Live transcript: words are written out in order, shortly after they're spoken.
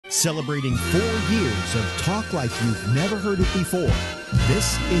Celebrating 4 years of talk like you've never heard it before.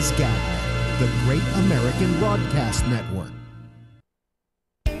 This is GABNET, the Great American Broadcast Network.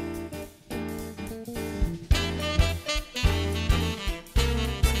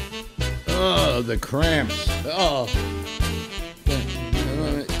 Oh, the cramps. Oh.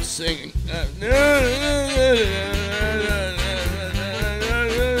 Singing.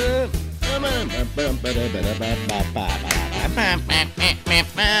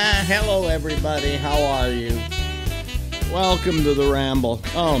 Hello, everybody. How are you? Welcome to the Ramble.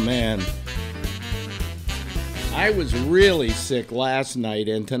 Oh, man. I was really sick last night,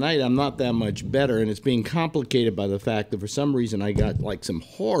 and tonight I'm not that much better, and it's being complicated by the fact that for some reason I got like some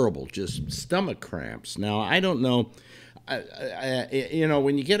horrible just stomach cramps. Now, I don't know. You know,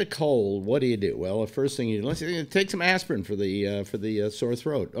 when you get a cold, what do? Well, the first thing you do, let's take some aspirin for the sore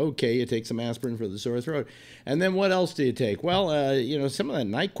throat. Okay, you take some aspirin for the sore throat, and then what else do you take? Well, you know, some of that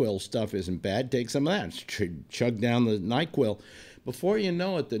NyQuil stuff isn't bad. Take some of that. Chug down the NyQuil. Before you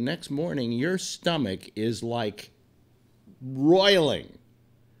know it, the next morning your stomach is like roiling,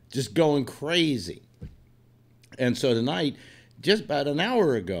 just going crazy. And so tonight, just about an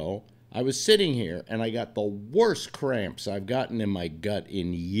hour ago, I was sitting here, and I got the worst cramps I've gotten in my gut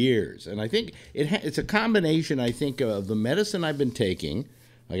in years. And I think it's a combination, I think, of the medicine I've been taking.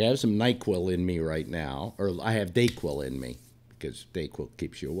 Like I have some NyQuil in me right now, or I have Dayquil in me, because Dayquil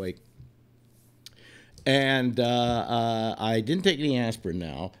keeps you awake. And I didn't take any aspirin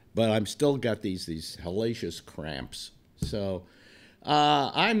now, but I'm still got these hellacious cramps. So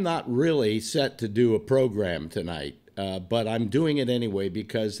I'm not really set to do a program tonight. But I'm doing it anyway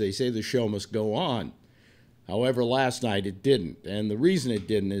because they say the show must go on. However, last night it didn't. And the reason it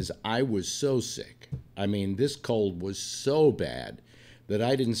didn't is I was so sick. I mean, this cold was so bad that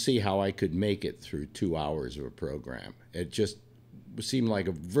I didn't see how I could make it through 2 hours of a program. It just seemed like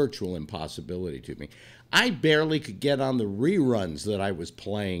a virtual impossibility to me. I barely could get on the reruns that I was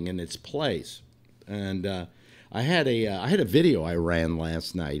playing in its place. And I had a video I ran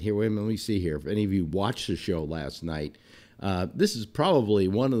last night. Here, wait a minute, let me see here. If any of you watched the show last night, this is probably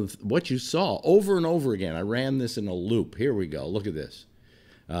one of what you saw over and over again. I ran this in a loop. Here we go. Look at this.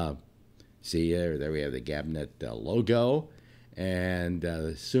 See, there we have the GABNET logo.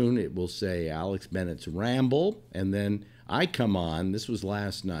 And soon it will say Alex Bennett's Ramble. And then I come on, this was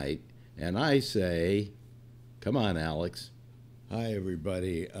last night, and I say, come on, Alex. Hi,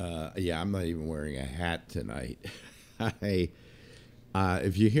 everybody. Yeah, I'm not even wearing a hat tonight.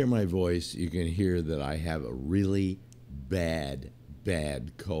 If you hear my voice, you can hear that I have a really bad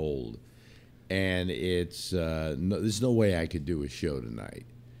cold. And there's no way I could do a show tonight.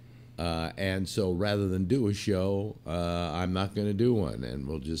 And so rather than do a show, I'm not going to do one. And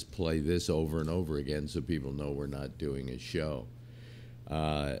we'll just play this over and over again so people know we're not doing a show.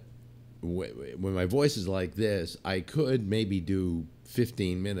 When my voice is like this, I could maybe do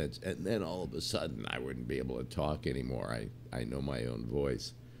 15 minutes, and then all of a sudden I wouldn't be able to talk anymore. I know my own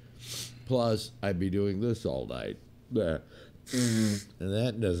voice. Plus, I'd be doing this all night. And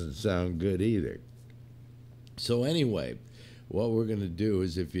that doesn't sound good either. So anyway, what we're going to do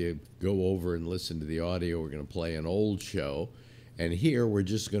is if you go over and listen to the audio, we're going to play an old show. And here we're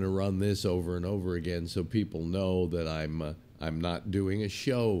just going to run this over and over again so people know that I'm not doing a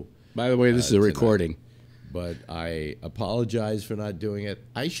show. By the way, this is a recording. But I apologize for not doing it.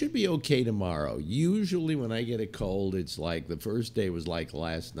 I should be okay tomorrow. Usually when I get a cold, it's like the first day was like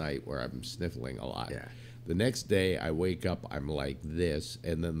last night where I'm sniffling a lot. Yeah. The next day I wake up, I'm like this.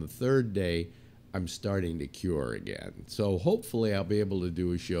 And then the third day, I'm starting to cure again. So hopefully I'll be able to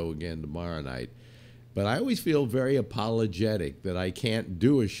do a show again tomorrow night. But I always feel very apologetic that I can't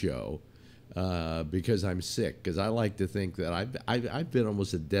do a show. Because I'm sick, because I like to think that I've been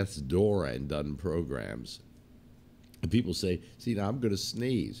almost at death's door and done programs. And people say, see, now I'm going to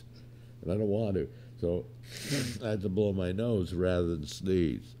sneeze, and I don't want to. So I have to blow my nose rather than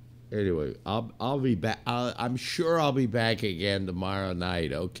sneeze. Anyway, I'll be back. I'm sure I'll be back again tomorrow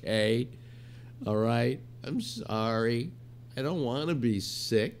night, okay? All right? I'm sorry. I don't want to be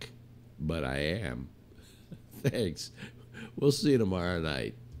sick, but I am. Thanks. We'll see you tomorrow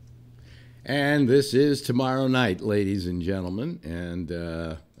night. And this is tomorrow night, ladies and gentlemen, and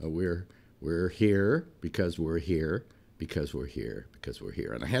we're here because we're here because we're here because we're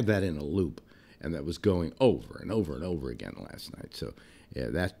here. And I had that in a loop, and that was going over and over and over again last night. So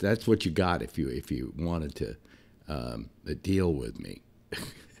yeah, that's what you got if you wanted to deal with me,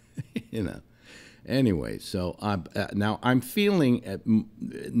 you know. Anyway, so now I'm feeling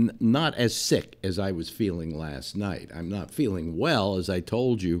not as sick as I was feeling last night. I'm not feeling well, as I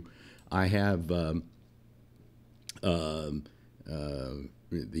told you. I have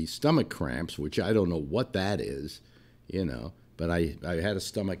the stomach cramps, which I don't know what that is, you know. But I had a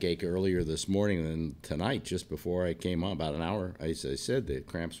stomach ache earlier this morning, and tonight, just before I came on, about an hour, as I said, the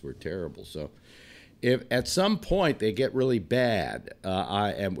cramps were terrible. So if at some point they get really bad,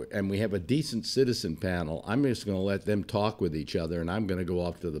 and we have a decent citizen panel, I'm just going to let them talk with each other, and I'm going to go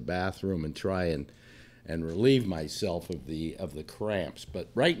off to the bathroom and try and relieve myself of the cramps. But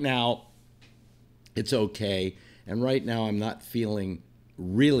right now, it's okay, and right now I'm not feeling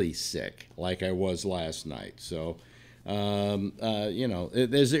really sick like I was last night. So, you know,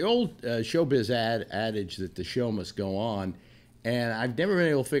 there's the old showbiz adage that the show must go on, and I've never been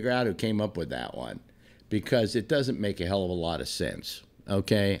able to figure out who came up with that one, because it doesn't make a hell of a lot of sense.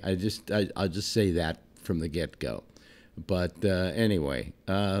 Okay, I'll just say that from the get-go. But anyway,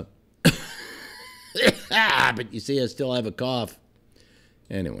 but you see, I still have a cough.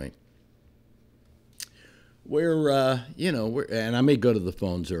 Anyway. You know, and I may go to the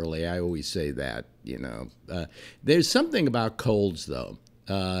phones early. I always say that, you know. There's something about colds, though,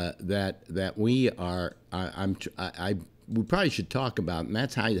 that we probably should talk about, and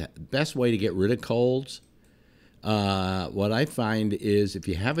that's how the best way to get rid of colds. What I find is, if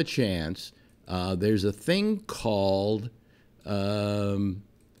you have a chance, there's a thing called Coldies,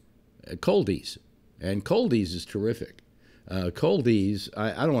 and Coldies is terrific. Coldies,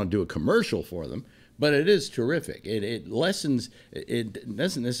 I don't want to do a commercial for them, but it is terrific. It lessens, it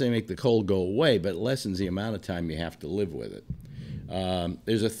doesn't necessarily make the cold go away, but it lessens the amount of time you have to live with it.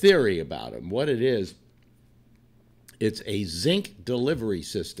 There's a theory about it. What it is, it's a zinc delivery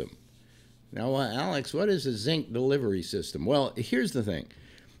system. Now, Alex, what is a zinc delivery system? Well, here's the thing.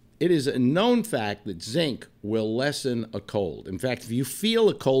 It is a known fact that zinc will lessen a cold. In fact, if you feel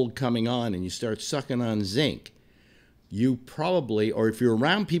a cold coming on and you start sucking on zinc, you probably, or if you're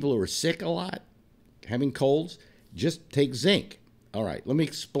around people who are sick a lot, having colds, just take zinc. All right, let me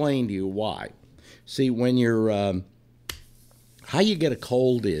explain to you why. See, when you're, how you get a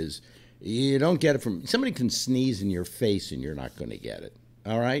cold is, you don't get it from, somebody can sneeze in your face and you're not going to get it.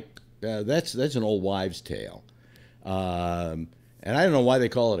 All right? That's an old wives' tale. And I don't know why they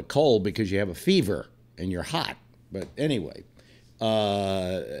call it a cold, because you have a fever and you're hot. But anyway,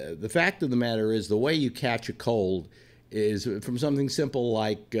 the fact of the matter is, the way you catch a cold is from something simple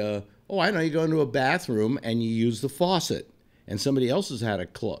like, oh, I know, you go into a bathroom and you use the faucet, and somebody else has had a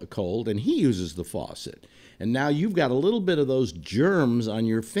cold and he uses the faucet. And now you've got a little bit of those germs on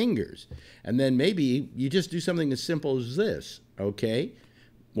your fingers. And then maybe you just do something as simple as this, okay?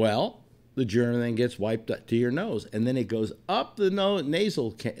 Well, the germ then gets wiped up to your nose, and then it goes up the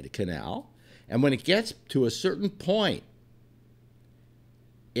nasal canal, and when it gets to a certain point,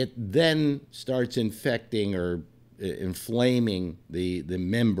 it then starts infecting or inflaming the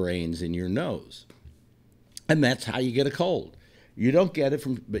membranes in your nose. And that's how you get a cold. You don't get it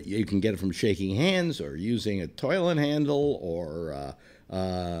from, but you can get it from shaking hands or using a toilet handle, or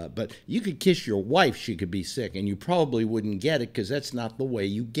but you could kiss your wife, she could be sick, and you probably wouldn't get it, because that's not the way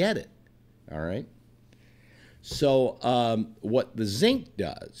you get it. All right? So what the zinc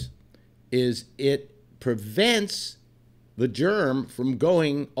does is it prevents the germ from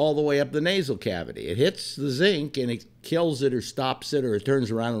going all the way up the nasal cavity. It hits the zinc and it kills it or stops it, or it turns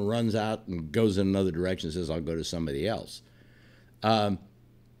around and runs out and goes in another direction and says, I'll go to somebody else. And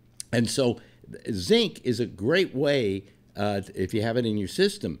so zinc is a great way, if you have it in your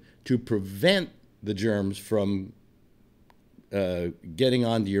system, to prevent the germs from getting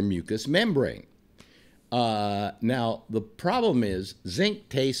onto your mucous membrane. Now, the problem is zinc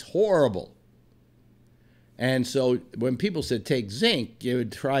tastes horrible. And so when people said take zinc, you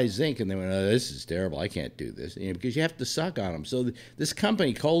would try zinc, and they went, oh, this is terrible, I can't do this, because you have to suck on them. So this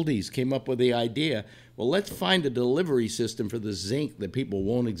company, Coldies, came up with the idea, well, let's find a delivery system for the zinc that people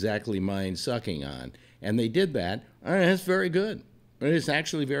won't exactly mind sucking on. And they did that, and it's very good. It's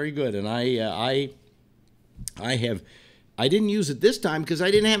actually very good. And I didn't use it this time because I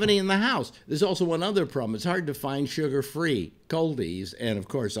didn't have any in the house. There's also one other problem. It's hard to find sugar-free Coldies, and of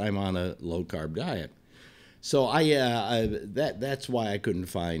course I'm on a low-carb diet. So that's why I couldn't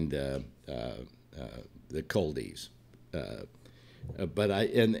find the Coldies. But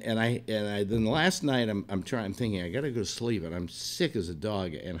then last night I'm thinking I got to go to sleep, and I'm sick as a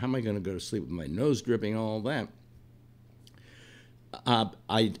dog, and how am I going to go to sleep with my nose dripping and all that?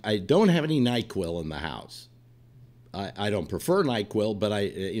 I don't have any NyQuil in the house. I don't prefer NyQuil, but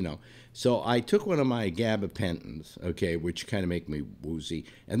so I took one of my gabapentins, okay, which kind of make me woozy,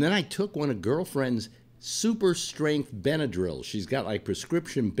 and then I took one of girlfriend's super strength Benadryl. She's got like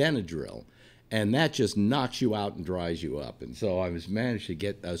prescription Benadryl, and that just knocks you out and dries you up. And so I was managed to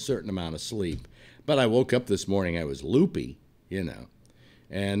get a certain amount of sleep. But I woke up this morning, I was loopy,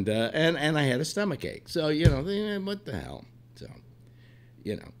 and I had a stomach ache. So what the hell? So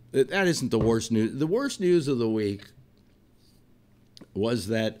that isn't the worst news. The worst news of the week was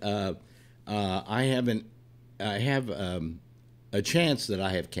that I have a chance that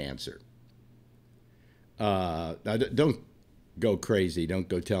I have cancer. Now, don't go crazy. Don't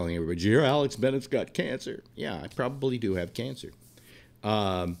go telling everybody, you hear Alex Bennett's got cancer. Yeah, I probably do have cancer.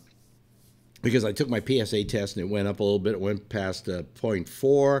 Because I took my PSA test and it went up a little bit. It went past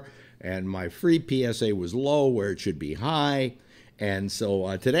 0.4, and my free PSA was low where it should be high. And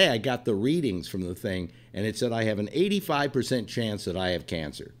so today I got the readings from the thing, and it said I have an 85% chance that I have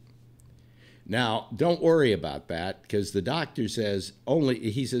cancer. Now, don't worry about that, because the doctor says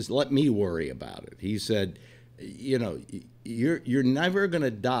he says, let me worry about it. He said, you're never going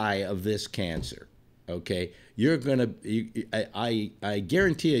to die of this cancer, okay? You're going to, I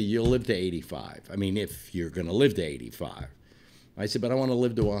guarantee you'll live to 85. I mean, if you're going to live to 85. I said, but I want to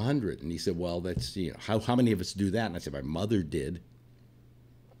live to 100. And he said, well, that's, how many of us do that? And I said, my mother did.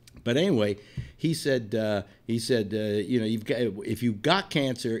 But anyway, he said, if you've got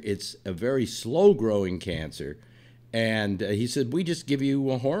cancer, it's a very slow-growing cancer, and he said we just give you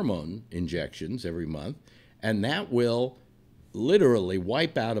hormone injections every month, and that will literally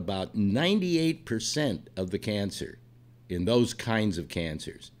wipe out about 98% of the cancer in those kinds of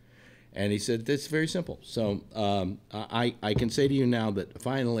cancers. And he said that's very simple. So I can say to you now that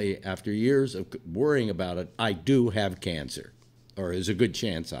finally, after years of worrying about it, I do have cancer. Or there's a good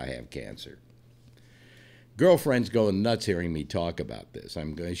chance I have cancer. Girlfriend's going nuts hearing me talk about this.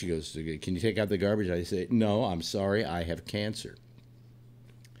 She goes, can you take out the garbage? I say, no, I'm sorry, I have cancer.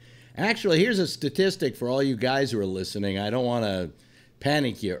 Actually, here's a statistic for all you guys who are listening. I don't want to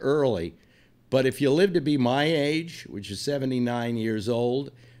panic you early, but if you live to be my age, which is 79 years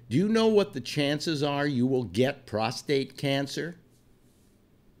old, do you know what the chances are you will get prostate cancer?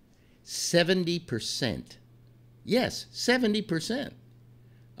 70%. Yes, 70%.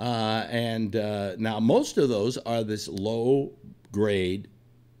 Now, most of those are this low-grade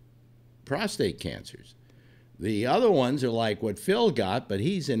prostate cancers. The other ones are like what Phil got, but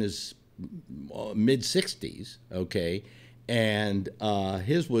he's in his mid-60s, okay? And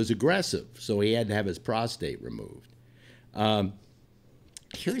his was aggressive, so he had to have his prostate removed.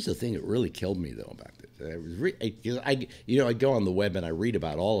 Here's the thing that really killed me, though, about this. I go on the web and I read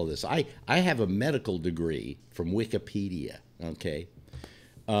about all of this. I have a medical degree from Wikipedia, okay?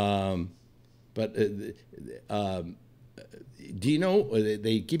 But do you know,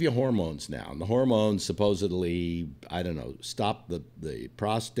 they give you hormones now, and the hormones supposedly, I don't know, stop the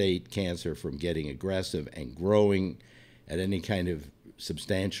prostate cancer from getting aggressive and growing at any kind of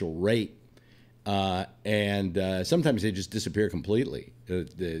substantial rate. Sometimes they just disappear completely.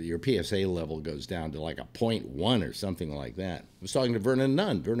 Your PSA level goes down to like a 0.1 or something like that. I was talking to Vernon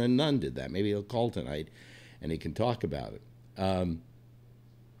Nunn. Vernon Nunn did that. Maybe he'll call tonight, and he can talk about it.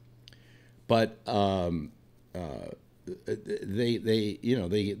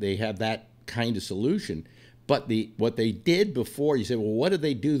 They have that kind of solution. But what they did before, you say, well, what did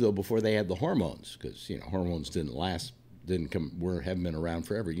they do though before they had the hormones? Because hormones haven't been around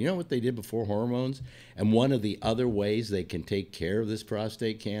forever. You know what they did before hormones? And one of the other ways they can take care of this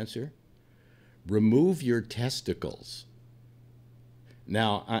prostate cancer? Remove your testicles.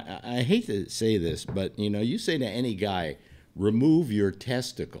 Now, I hate to say this, but you say to any guy, remove your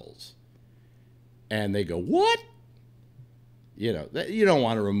testicles, and they go, what? You don't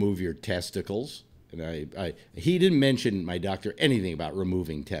want to remove your testicles. And he didn't mention, my doctor, anything about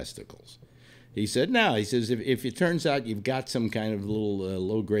removing testicles. He said, no. He says, if it turns out you've got some kind of little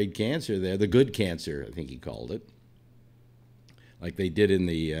low-grade cancer there, the good cancer, I think he called it, like they did in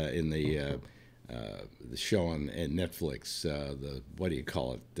the show on Netflix, what do you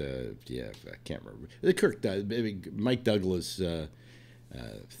call it? I can't remember. The Mike Douglas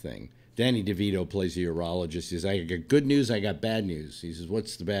thing. Danny DeVito plays a urologist. He says, I got good news, I got bad news. He says,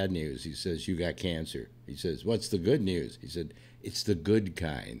 what's the bad news? He says, you got cancer. He says, what's the good news? He said, it's the good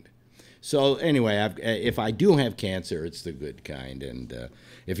kind. So anyway, if I do have cancer, it's the good kind. And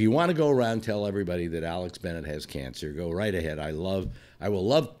if you want to go around and tell everybody that Alex Bennett has cancer, go right ahead. I will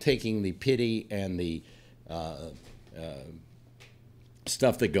love taking the pity and the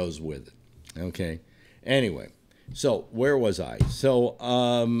stuff that goes with it. Okay. Anyway, so where was I? So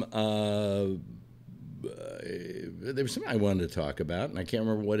there was something I wanted to talk about, and I can't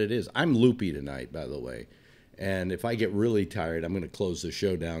remember what it is. I'm loopy tonight, by the way. And if I get really tired, I'm going to close the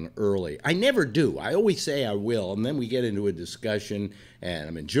show down early. I never do. I always say I will, and then we get into a discussion, and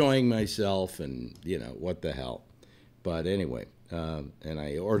I'm enjoying myself, and, what the hell. But anyway, and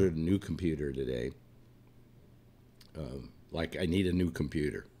I ordered a new computer today. like I need a new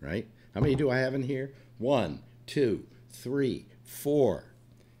computer, right? How many do I have in here? 1, 2, 3, 4.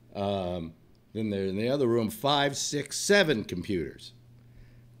 Then there in the other room, 5, 6, 7 computers.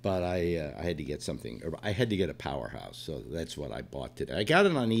 But I had to get something. Or I had to get a powerhouse, so that's what I bought today. I got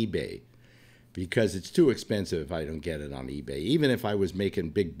it on eBay because it's too expensive if I don't get it on eBay. Even if I was making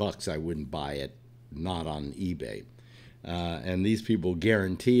big bucks, I wouldn't buy it not on eBay. And these people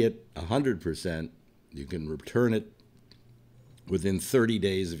guarantee it 100%. You can return it within 30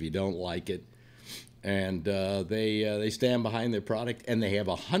 days if you don't like it. And they stand behind their product, and they have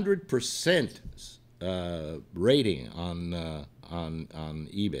 100% rating on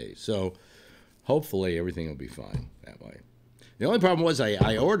eBay. So hopefully everything will be fine that way. The only problem was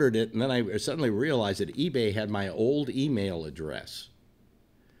I ordered it, and then I suddenly realized that eBay had my old email address.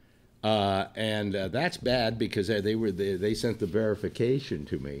 And that's bad because they sent the verification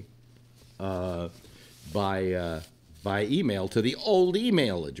to me by email to the old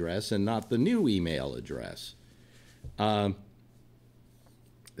email address and not the new email address. I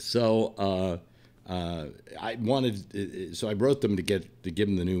wanted, so I wrote them to give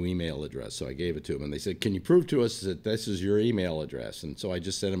them the new email address. So I gave it to them, and they said, "Can you prove to us that this is your email address?" And so I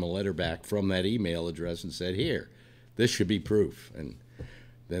just sent them a letter back from that email address and said, "Here, this should be proof." And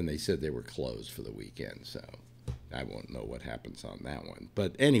then they said they were closed for the weekend, so I won't know what happens on that one.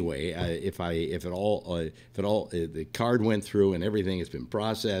 But anyway, if the card went through and everything has been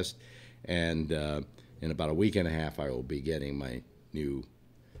processed, and in about a week and a half, I will be getting my new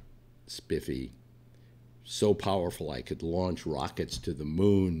spiffy, so powerful I could launch rockets to the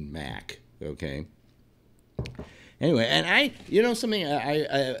moon Mac. Okay. Anyway, and something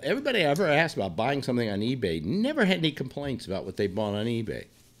everybody I ever asked about buying something on eBay never had any complaints about what they bought on eBay.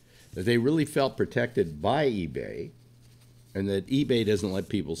 That they really felt protected by eBay, and that eBay doesn't let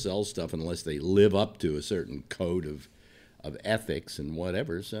people sell stuff unless they live up to a certain code of ethics and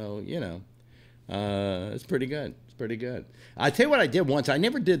whatever. So, it's pretty good. It's pretty good. I tell you what I did once. I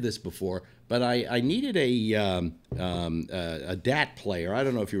never did this before, but I needed a DAT player. I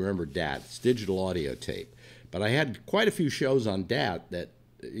don't know if you remember DAT. It's digital audio tape. But I had quite a few shows on DAT that,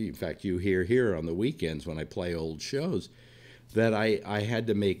 in fact, you hear here on the weekends when I play old shows, that I had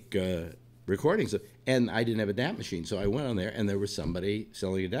to make recordings of, and I didn't have a DAT machine. So I went on there, and there was somebody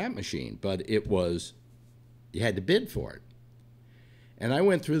selling a DAT machine, but you had to bid for it. And I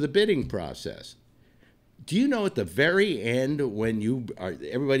went through the bidding process. Do you know at the very end when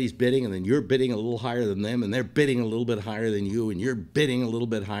everybody's bidding, and then you're bidding a little higher than them, and they're bidding a little bit higher than you, and you're bidding a little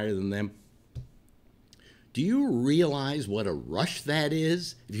bit higher than them? Do you realize what a rush that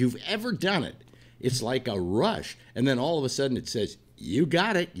is? If you've ever done it, it's like a rush. And then all of a sudden it says, "You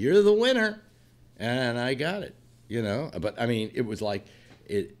got it, you're the winner." And I got it, But I mean, it was like,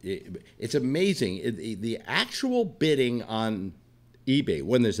 it's amazing. The actual bidding on eBay,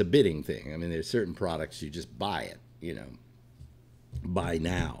 when there's a bidding thing, I mean, there's certain products you just buy it, buy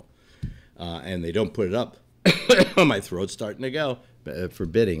now. And they don't put it up. My throat's starting to go. For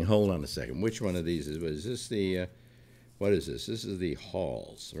bidding, hold on a second. Which one of these is this the, what is this? This is the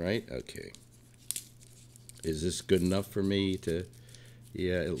Halls, right? Okay. Is this good enough for me to,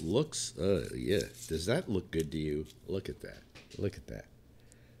 yeah, it looks, yeah. Does that look good to you? Look at that. Look at that.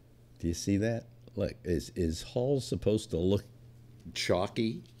 Do you see that? Look, is Halls supposed to look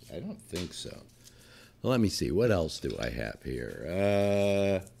chalky? I don't think so. Well, let me see. What else do I have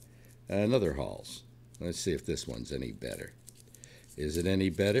here? Another Halls. Let's see if this one's any better. Is it any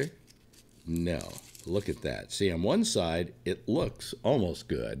better? No. Look at that. See, on one side, it looks almost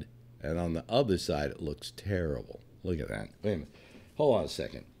good, and on the other side, it looks terrible. Look at that. Wait a minute. Hold on a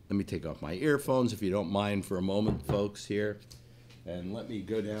second. Let me take off my earphones, if you don't mind, for a moment, folks, here. And let me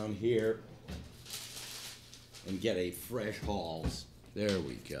go down here and get a fresh Halls. There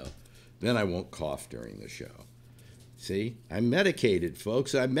we go. Then I won't cough during the show. See? I'm medicated,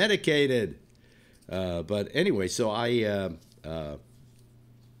 folks. I'm medicated. But anyway, so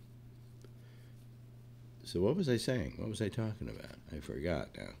so what was I saying? What was I talking about? I forgot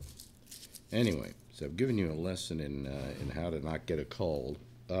now. Anyway, so I've given you a lesson in how to not get a cold.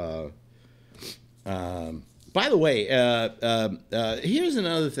 By the way, here's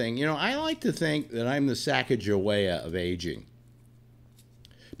another thing. I like to think that I'm the Sacagawea of aging.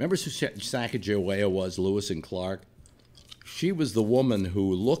 Remember who Sacagawea was, Lewis and Clark? She was the woman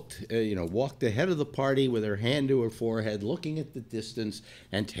who looked, walked ahead of the party with her hand to her forehead, looking at the distance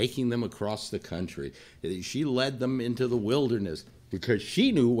and taking them across the country. She led them into the wilderness because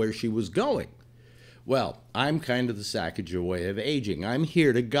she knew where she was going. Well, I'm kind of the Sacagawea of aging. I'm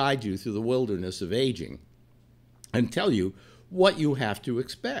here to guide you through the wilderness of aging and tell you what you have to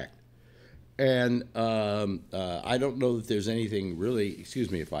expect. And I don't know that there's anything really, excuse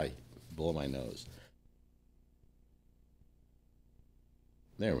me if I blow my nose.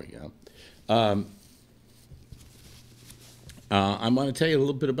 There we go. I'm going to tell you a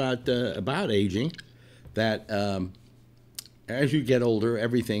little bit about aging. That as you get older,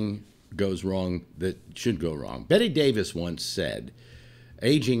 everything goes wrong that should go wrong. Betty Davis once said,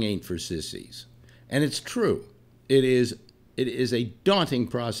 "Aging ain't for sissies," and it's true. It is. It is a daunting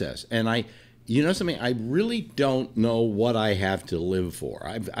process, and you know something, I really don't know what I have to live for.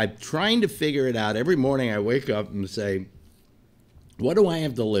 I'm trying to figure it out. Every morning I wake up and say, what do I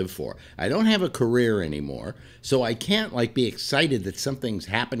have to live for? I don't have a career anymore, so I can't like be excited that something's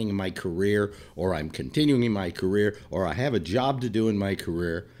happening in my career, or I'm continuing in my career, or I have a job to do in my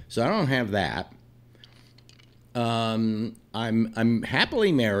career. So I don't have that. I'm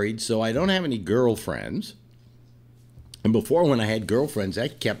happily married, so I don't have any girlfriends. And before, when I had girlfriends,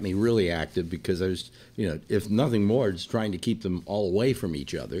 that kept me really active because I was, you know, if nothing more, just trying to keep them all away from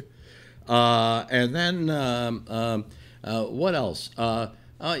each other. And then what else?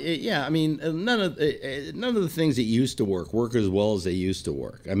 Yeah, I mean, none of the things that used to work as well as they used to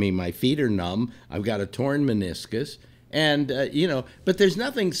work. I mean, my feet are numb. I've got a torn meniscus, and you know, but there's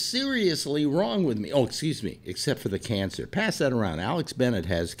nothing seriously wrong with me. Oh, excuse me, except for the cancer. Pass that around. Alex Bennett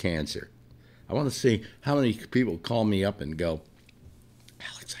has cancer. I want to see how many people call me up and go,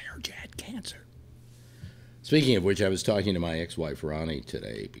 Alex, I heard you had cancer. Speaking of which, I was talking to my ex-wife Ronnie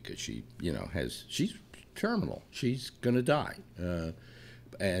today because she, you know, she's terminal. She's gonna die,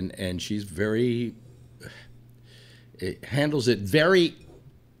 and she's very handles it very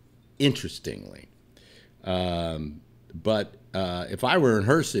interestingly. But if I were in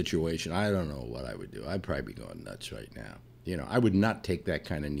her situation, I don't know what I would do. I'd probably be going nuts right now. You know, I would not take that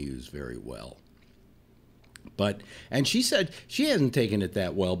kind of news very well. And she said she hasn't taken it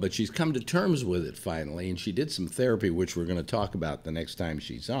that well, but she's come to terms with it finally, and she did some therapy, which we're going to talk about the next time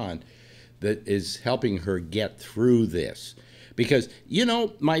she's on, that is helping her get through this. Because, you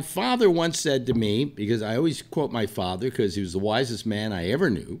know, my father once said to me, because I always quote my father because he was the wisest man I ever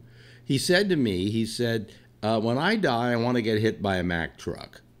knew, he said to me, he said, when I die, I want to get hit by a Mack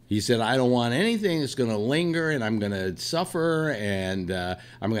truck. He said, I don't want anything that's going to linger, and I'm going to suffer, and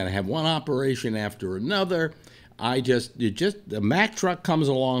I'm going to have one operation after another. The Mack truck comes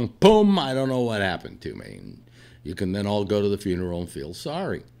along, boom, I don't know what happened to me. And you can then all go to the funeral and feel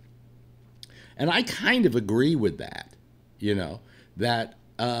sorry. And I kind of agree with that, you know, that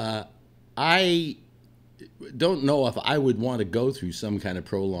I don't know if I would want to go through some kind of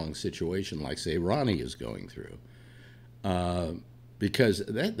prolonged situation like, say, Ronnie is going through. Because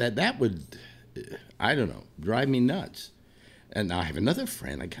that would, I don't know, drive me nuts. And now I have another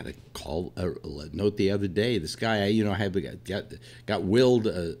friend. I got a call, a note the other day. This guy, you know, got willed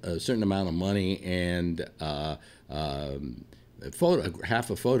a certain amount of money and half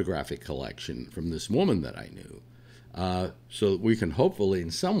a photographic collection from this woman that I knew, so that we can hopefully in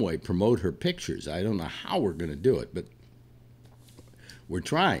some way promote her pictures. I don't know how we're going to do it, but we're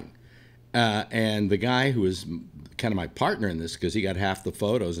trying. And the guy who is kind of my partner in this, because he got half the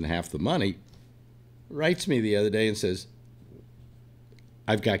photos and half the money, writes me the other day and says,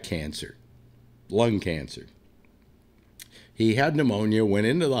 I've got cancer, lung cancer. He had pneumonia, went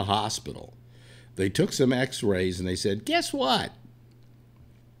into the hospital. They took some x-rays and they said, guess what?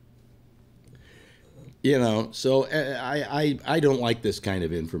 You know, so I don't like this kind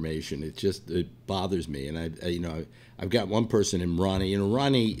of information. It bothers me. And I've got one person in Ronnie. You know,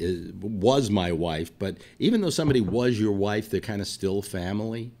 Ronnie was my wife, but even though somebody was your wife, they're kind of still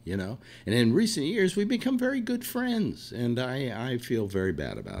family, you know. And in recent years, we've become very good friends, and I feel very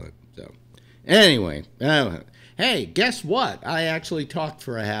bad about it. So anyway, hey, guess what? I actually talked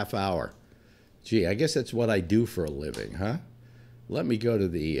for a half hour. Gee, I guess that's what I do for a living, huh? Let me go to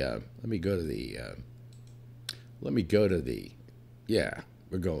the yeah,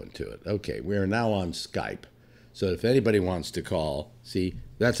 we're going to it. Okay, we are now on Skype. So if anybody wants to call, see,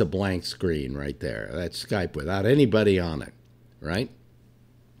 that's a blank screen right there. That's Skype without anybody on it, right?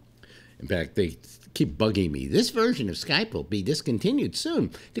 In fact, they keep bugging me. This version of Skype will be discontinued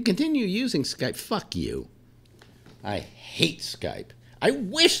soon. To continue using Skype, fuck you. I hate Skype. I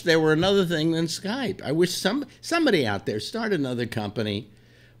wish there were another thing than Skype. I wish somebody out there start another company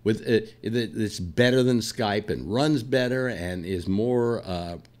with that's better than Skype and runs better and is more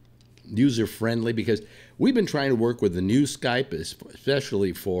user-friendly, because we've been trying to work with the new Skype,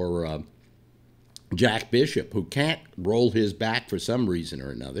 especially for Jack Bishop, who can't roll his back for some reason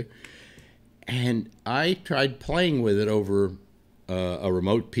or another. And I tried playing with it over a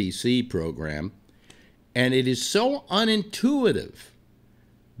remote PC program, and it is so unintuitive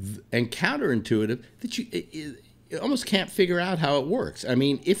and counterintuitive that you almost can't figure out how it works. I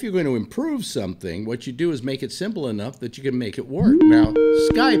mean, if you're going to improve something, what you do is make it simple enough that you can make it work. Now,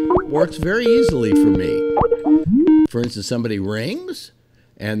 Skype works very easily for me. For instance, somebody rings,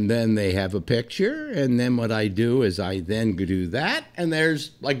 and then they have a picture, and then what I do is I then do that, and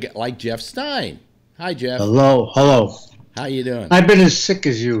there's like Jeff Stein. Hi, Jeff. Hello, hello. How you doing? I've been as sick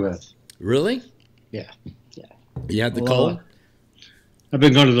as you have. Really? Yeah. You had the cold? I've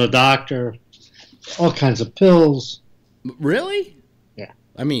been going to the doctor, all kinds of pills. Really? Yeah.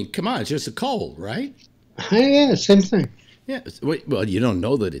 I mean, come on, it's just a cold, right? Yeah, same thing. Yeah. Well, you don't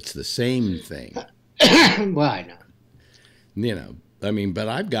know that it's the same thing. Well, I know. You know, I mean, but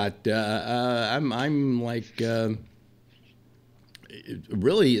I've got, I'm like,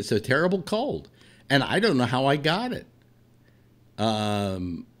 really, it's a terrible cold. And I don't know how I got it.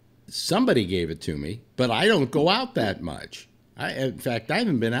 Somebody gave it to me, but I don't go out that much. In fact, I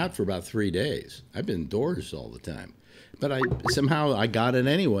haven't been out for about 3 days. I've been indoors all the time. But somehow I got it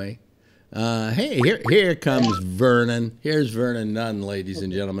anyway. Hey, here comes Vernon. Here's Vernon Nunn, ladies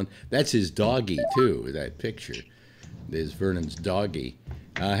and gentlemen. That's his doggy, too, that picture. There's Vernon's doggy.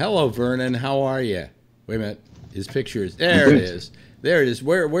 Hello, Vernon. How are you? Wait a minute. His picture is... There it is. There it is.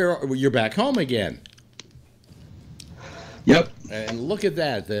 Where you're back home again. Yep. And look at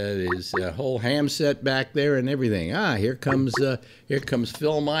that. His whole ham set back there and everything. Here comes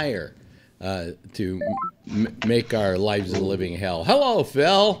Phil Meyer to make our lives a living hell. Hello,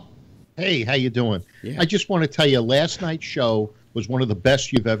 Phil. Hey, how you doing? Yeah. I just want to tell you, last night's show was one of the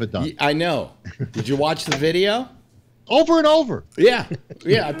best you've ever done. I know. Did you watch the video? Over and over. Yeah.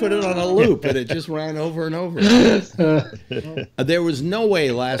 I put it on a loop, and it just ran over and over. There was no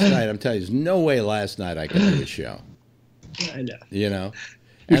way last night, I'm telling you, there's no way last night I could do a show. I know. You know?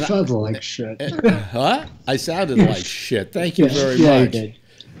 You sounded like shit. Huh? I sounded like shit. Thank you very yeah, much. You did.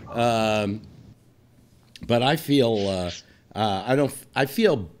 But I feel, I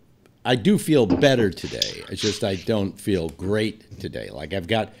do feel better today. It's just I don't feel great today. Like I've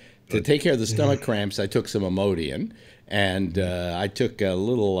got to take care of the stomach cramps. I took some Imodium, and I took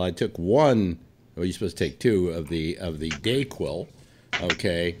one. Well, you're supposed to take two of the Dayquil.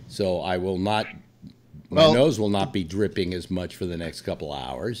 Okay, so I will not. My nose will not be dripping as much for the next couple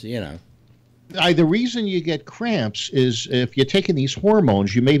hours. You know. The reason you get cramps is if you're taking these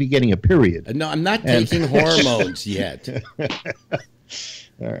hormones, you may be getting a period. No, I'm not taking hormones yet.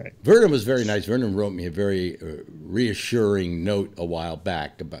 All right. Vernon was very nice. Vernon wrote me a very reassuring note a while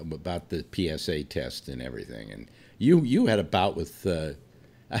back about the PSA test and everything. And you had a bout with,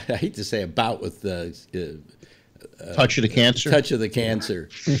 I hate to say a bout with touch of the cancer. Touch of the cancer.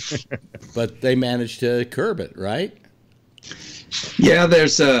 But they managed to curb it, right? Yeah,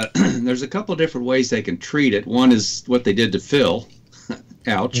 there's a couple different ways they can treat it. One is what they did to Phil.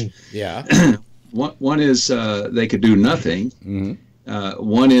 Ouch. Yeah. One is they could do nothing. Mm-hmm.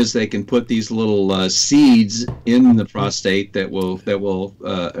 One is they can put these little seeds in the prostate that will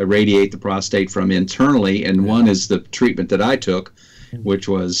irradiate the prostate from internally, and one is the treatment that I took, which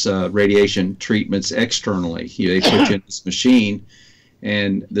was radiation treatments externally. They put you in this machine,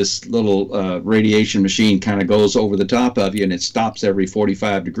 and this little radiation machine kind of goes over the top of you, and it stops every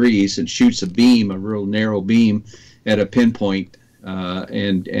 45 degrees and shoots a beam, a real narrow beam, at a pinpoint,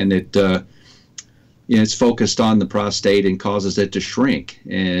 and it. It's focused on the prostate and causes it to shrink.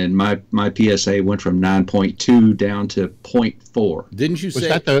 And my PSA went from 9.2 down to 0.4. Didn't you say was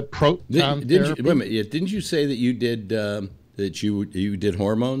that the proton therapy? Wait a minute. Didn't you say that you did that you did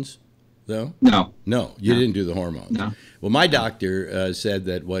hormones though? No, you didn't do the hormones. No. Well, my doctor said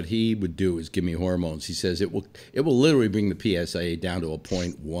that what he would do is give me hormones. He says it will literally bring the PSA down to a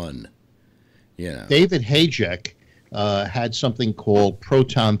 0.1. You know. David Hayek had something called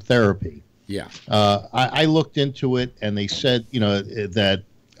proton therapy. Yeah. I looked into it, and they said, that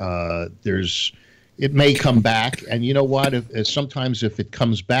it may come back, and you know what? Sometimes if it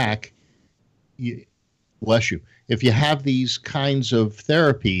comes back, bless you. If you have these kinds of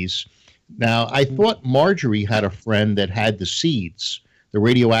therapies, now I thought Marjorie had a friend that had the seeds, the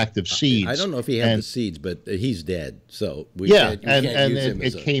radioactive seeds. I don't know if he had the seeds, but he's dead. So we yeah, can't and use him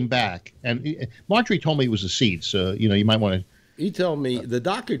it came back, and Marjorie told me it was the seeds. So you might want to. He told me, the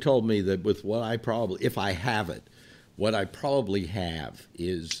doctor told me that with what I probably, if I have it, what I probably have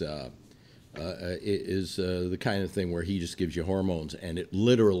is the kind of thing where he just gives you hormones and it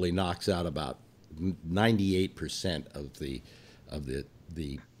literally knocks out about 98% of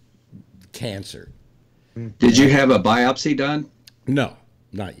the cancer. Did you have a biopsy done? No,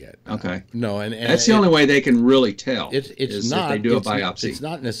 Not yet. Okay. No, and That's the only way they can really tell. It's is not. if they do a it's, biopsy. It's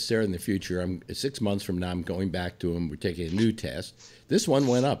not necessary in the future. 6 months from now. I'm going back to them. We're taking a new test. This one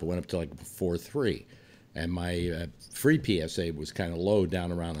went up. It went up to like 4.3, and my free PSA was kind of low,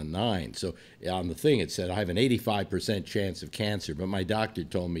 down around a 9. So on the thing it said I have an 85% chance of cancer. But my doctor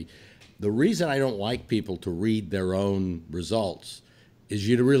told me the reason I don't like people to read their own results is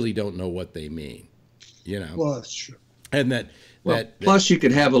you really don't know what they mean. You know. Well, that's true. And that. Plus, you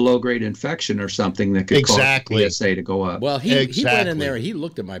could have a low-grade infection or something that could cause the PSA to go up. Well, he went in there. He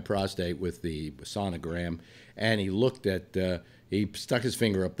looked at my prostate with the sonogram, and he looked at. He stuck his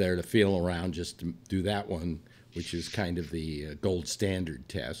finger up there to feel around, just to do that one, which is kind of the gold standard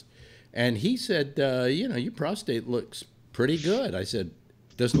test. And he said, your prostate looks pretty good. I said,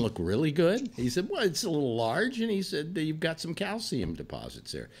 doesn't look really good? He said, well, it's a little large. And he said, you've got some calcium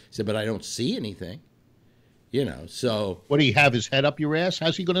deposits there. He said, but I don't see anything. So... What, do you have his head up your ass?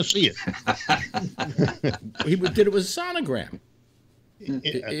 How's he going to see it? He did it with a sonogram.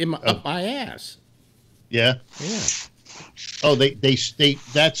 Up my ass. Yeah? Yeah. Oh, they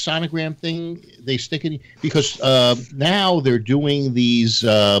that sonogram thing, they stick it... Because now they're doing these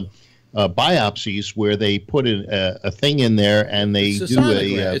biopsies where they put a thing in there and they do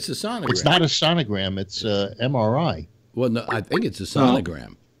a... It's a sonogram. It's not a sonogram. It's MRI. Well, no, I think it's a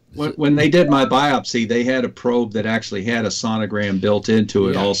sonogram. When they did my biopsy, they had a probe that actually had a sonogram built into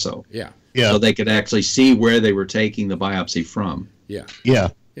it also. Yeah. So they could actually see where they were taking the biopsy from. Yeah. Yeah.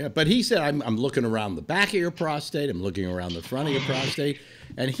 Yeah, but he said, I'm looking around the back of your prostate, I'm looking around the front of your prostate,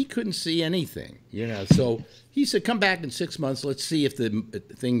 and he couldn't see anything, So he said, come back in 6 months, let's see if the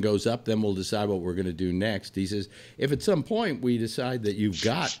thing goes up, then we'll decide what we're going to do next. He says, if at some point we decide that you've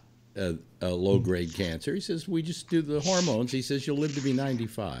got a low-grade cancer, he says, we just do the hormones. He says, you'll live to be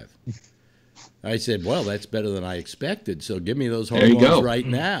 95. I said, well, that's better than I expected, so give me those hormones right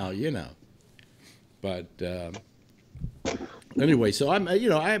now, But... Anyway, so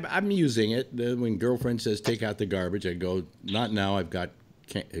I'm using it. When girlfriend says take out the garbage, I go, not now. I've got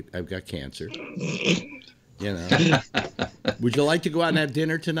cancer. Would you like to go out and have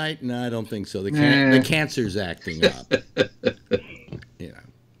dinner tonight? No, I don't think so. The cancer's acting up.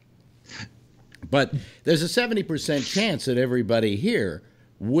 But there's a 70% chance that everybody here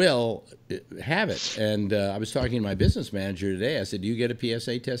will have it. And I was talking to my business manager today. I said, "Do you get a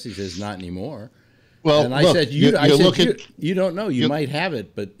PSA test?" He says, "Not anymore." Well, and I said, you don't know. You might have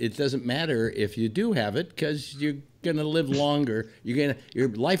it, but it doesn't matter if you do have it because you're going to live longer. Your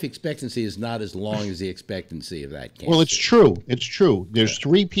life expectancy is not as long as the expectancy of that cancer. Well, it's true. It's true. There's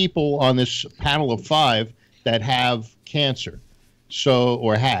 3 people on this panel of 5 that have cancer,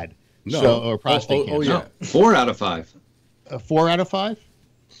 or had, or prostate cancer. Yeah. 4 out of 5. 4 out of 5.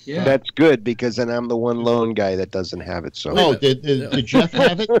 Yeah. That's good because then I'm the one lone guy that doesn't have it. So did Jeff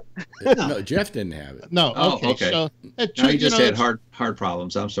have it? No, Jeff didn't have it. No. Okay. So he just had heart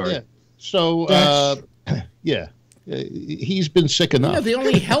problems. I'm sorry. Yeah. So he's been sick enough. Yeah, the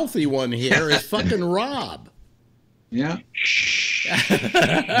only healthy one here is fucking Rob. Yeah.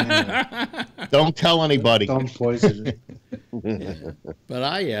 Don't tell anybody. Don't poison it. But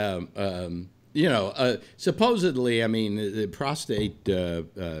I supposedly, I mean, the prostate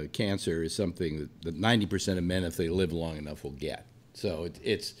cancer is something that 90% of men, if they live long enough, will get. So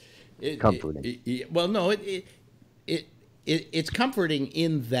it's comforting. It's comforting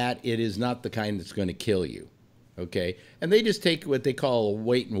in that it is not the kind that's going to kill you, okay? And they just take what they call a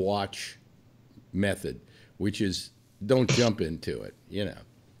wait and watch method, which is don't jump into it,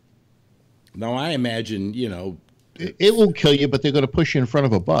 Now I imagine, it will kill you, but they're going to push you in front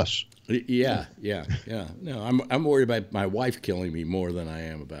of a bus. Yeah. No, I'm worried about my wife killing me more than I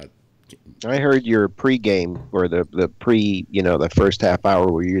am about. I heard your pregame or the the first half hour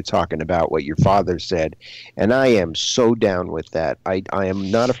where you're talking about what your father said, and I am so down with that. I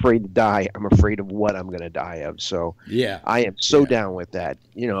am not afraid to die. I'm afraid of what I'm going to die of. So yeah, I am so down with that.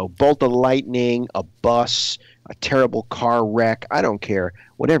 Bolt of lightning, a bus, a terrible car wreck. I don't care.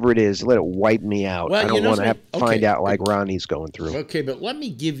 Whatever it is, let it wipe me out. Well, I don't want to have to find out like Ronnie's going through. Okay, but let me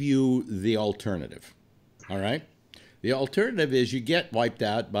give you the alternative. All right? The alternative is you get wiped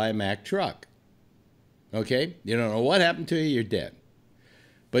out by a Mack truck. Okay? You don't know what happened to you, you're dead.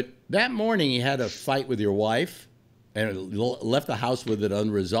 But that morning you had a fight with your wife and left the house with it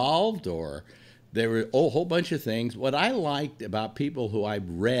unresolved, or there were a whole bunch of things. What I liked about people who I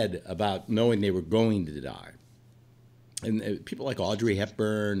read about knowing they were going to die, and people like Audrey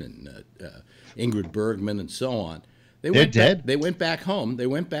Hepburn and Ingrid Bergman and so on, they're dead. They went back home. They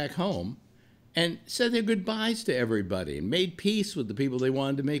went back home and said their goodbyes to everybody and made peace with the people they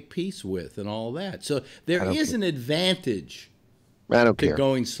wanted to make peace with and all that. So there is an advantage I don't to care.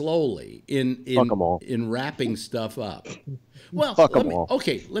 going slowly Fuck 'em all. in wrapping stuff up. Well, Fuck 'em all.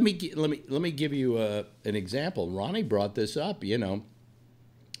 okay. Let me give you an example. Ronnie brought this up. You know,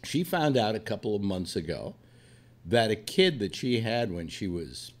 she found out a couple of months ago that a kid that she had when she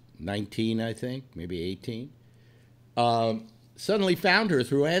was 19, I think, maybe 18, suddenly found her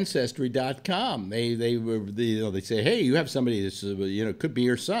through Ancestry.com. They say, hey, you have somebody that's could be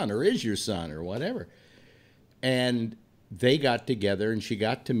your son or is your son or whatever, and they got together and she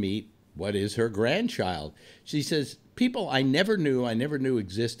got to meet what is her grandchild. She says, people I never knew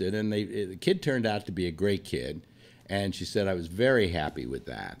existed, and the kid turned out to be a great kid, and she said I was very happy with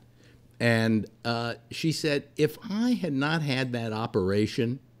that. And she said, if I had not had that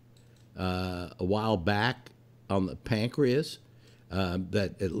operation a while back on the pancreas,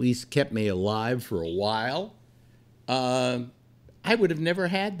 that at least kept me alive for a while, I would have never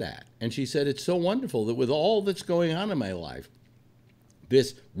had that. And she said, it's so wonderful that with all that's going on in my life,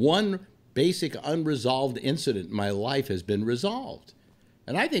 this one basic unresolved incident in my life has been resolved.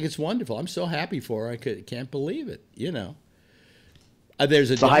 And I think it's wonderful. I'm so happy for her. I can't believe it, you know.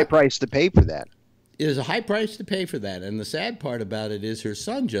 It's a high price to pay for that. There's a high price to pay for that. And the sad part about it is her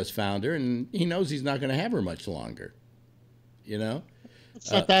son just found her, and he knows he's not going to have her much longer, you know.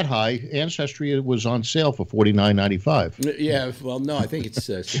 It's not that high. Ancestry was on sale for $49.95. Yeah, well, no, I think it's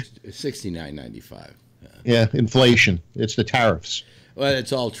 $69.95. Yeah, inflation. It's the tariffs. Well,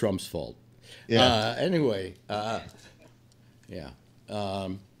 it's all Trump's fault. Yeah. Anyway, yeah.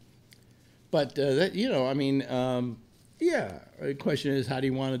 But that, you know, I mean, yeah. The question is, how do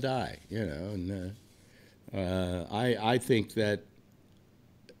you want to die? You know, and I think that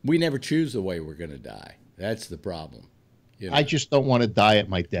we never choose the way we're going to die. That's the problem. You know? I just don't want to die at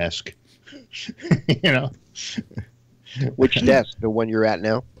my desk. You know. Which desk? The one you're at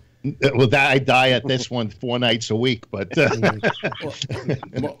now? Well, I die at this one 4 nights a week, but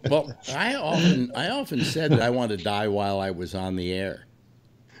well, I often said that I wanted to die while I was on the air.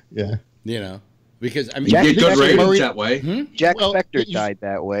 Yeah, you know, because I mean, you get good ratings that way. Jack Spector died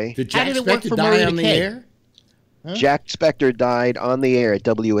that way. Did Jack Spector die on the air? Huh? Jack Spector died on the air at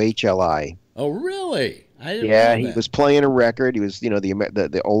WHLI. Oh, really? I didn't yeah, know he that. was playing a record. He was, you know, the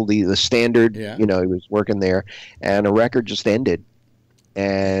oldie, the standard. Yeah. You know, he was working there, and a record just ended.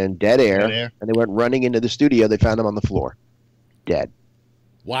 And dead air, and they went running into the studio. They found him on the floor, dead.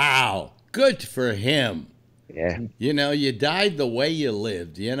 Wow, good for him. Yeah. You know, you died the way you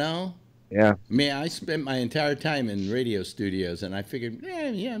lived, you know? Yeah. I mean, I spent my entire time in radio studios, and I figured,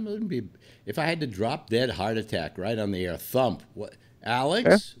 if I had to drop dead, heart attack right on the air, thump. What, Alex?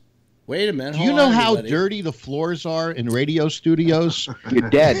 Yeah. Wait a minute. Do you know how dirty the floors are in radio studios? You're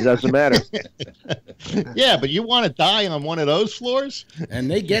dead. It doesn't matter. Yeah, but you want to die on one of those floors?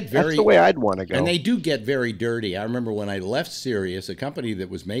 And they get very... That's the way I'd want to go. And they do get very dirty. I remember when I left Sirius, a company that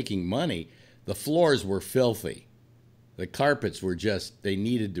was making money, the floors were filthy. The carpets were just... They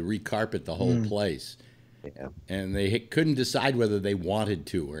needed to recarpet the whole place. Yeah. And they couldn't decide whether they wanted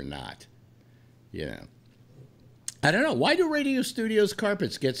to or not. You know. I don't know. Why do radio studios'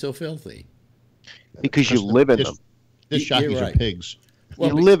 carpets get so filthy? Because you live in them. Disc jockeys are pigs. Well,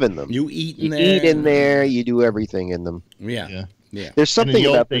 you live in them. You eat in you there. Eat in there. You do everything in them. Yeah. There's something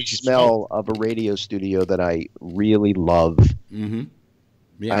about the smell of a radio studio that I really love. Mm-hmm.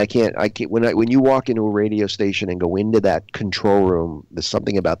 Yeah. I can't. When you walk into a radio station and go into that control room, there's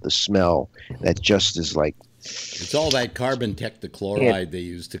something about the smell that just is like. It's all that carbon tetrachloride they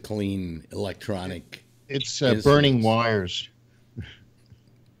use to clean electronic. It's burning wires.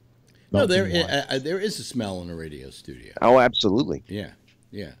 No, there is a smell in a radio studio. Oh, absolutely. Yeah.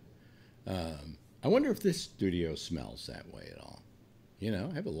 I wonder if this studio smells that way at all. You know,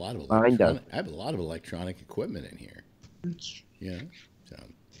 I have a lot of electronic equipment in here. You know, so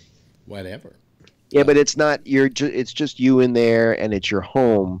whatever. Yeah, but it's not it's just you in there, and it's your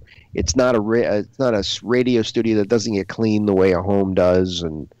home. It's not a radio studio that doesn't get cleaned the way a home does,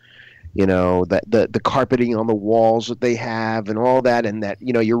 and. You know, that the carpeting on the walls that they have and all that, and that,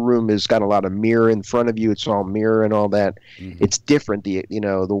 you know, your room has got a lot of mirror in front of you. It's all mirror and all that. Mm-hmm. It's different. The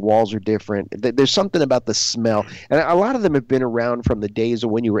walls are different. There's something about the smell. And a lot of them have been around from the days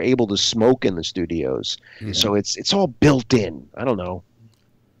of when you were able to smoke in the studios. Mm-hmm. So it's all built in. I don't know.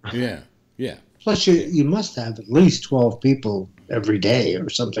 Yeah. Plus, you must have at least 12 people every day or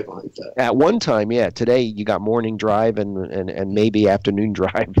something like that. At one time, yeah. Today you got morning drive and maybe afternoon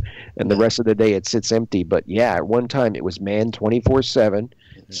drive, and the rest of the day it sits empty. But yeah, at one time it was manned 24/7.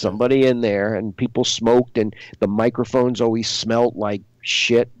 Somebody in there, and people smoked, and the microphones always smelled like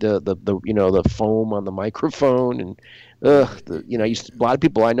shit. The foam on the microphone, and a lot of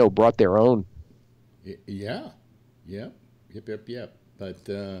people I know brought their own. Yeah. Yep. But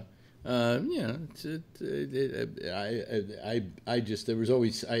I just there was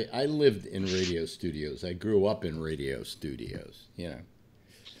always I lived in radio studios. I grew up in radio studios.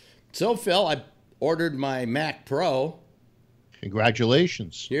 So Phil, I ordered my Mac Pro.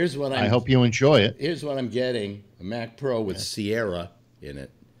 Congratulations. Here's what I hope you enjoy it. Here's what I'm getting: a Mac Pro with Sierra in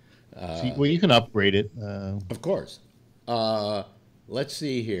it. Well, you can upgrade it. Of course. Let's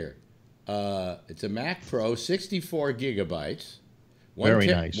see here. It's a Mac Pro, 64 gigabytes. Very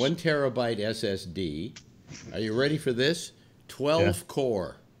nice. 1 terabyte SSD. Are you ready for this? 12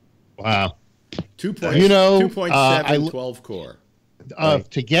 core. Wow. 2.7, 12 core.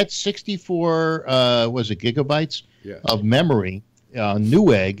 To get 64 gigabytes Yeah. of memory,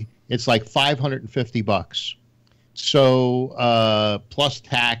 Newegg, it's like $550. So plus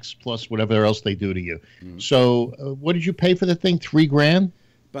tax, plus whatever else they do to you. So what did you pay for the thing? $3,000?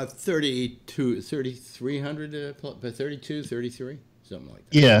 About 3,300, 32, 33, something like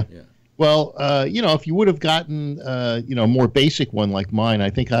that. Yeah. Well, if you would have gotten, a more basic one like mine, I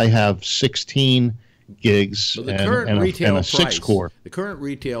think I have 16 gigs But the and current retail a 6-core. price, the current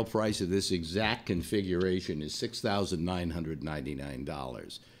retail price of this exact configuration is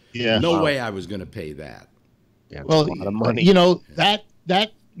 $6,999. Yeah. No way I was going to pay that. Yeah, Well, a lot of money.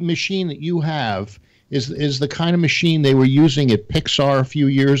 that machine that you have is the kind of machine they were using at Pixar a few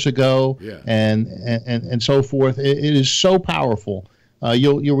years ago, and so forth. It is so powerful.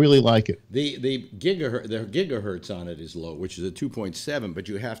 You'll really like it. The gigahertz on it is low, which is a 2.7, but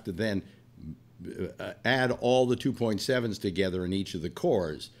you have to then add all the 2.7s together in each of the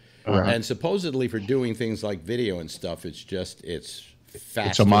cores. And supposedly for doing things like video and stuff, it's faster.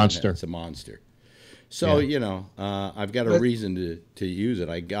 It's a monster. It's a monster. So, I've got a reason to use it.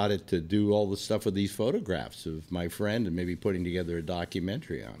 I got it to do all the stuff with these photographs of my friend and maybe putting together a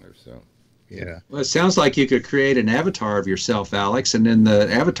documentary on her. So, Yeah. Well, it sounds like you could create an avatar of yourself, Alex, and then the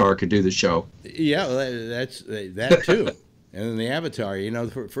avatar could do the show. yeah, that's that too. And then the avatar,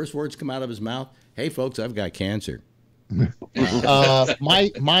 the first words come out of his mouth, "Hey, folks, I've got cancer." My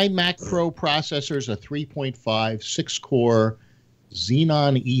Mac Pro processor is a 3.5 6-core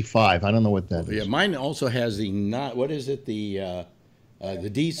Xenon E5. I don't know what that is. Yeah, mine also has the the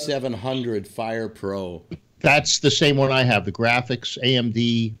D700 Fire Pro. That's the same one I have. The graphics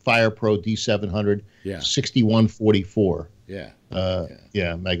AMD Fire Pro D700. Yeah. 6144. Yeah.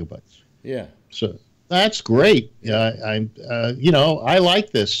 Megabytes. Yeah. So that's great. I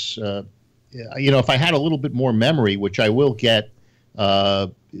like this. If I had a little bit more memory, which I will get,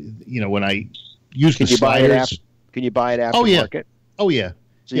 when I use the sliders. Can you buy it after market? Oh yeah.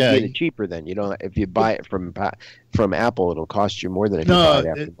 So you get it cheaper then. You don't. If you buy it from Apple, it'll cost you more than if you buy it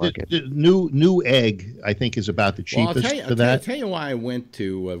after market. The Newegg, I think, is about the cheapest for that. I'll tell you why I went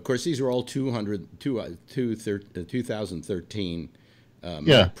to. Of course, these are all 2013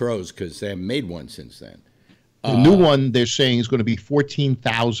 Mac Pros because they haven't made one since then. The new one they're saying is going to be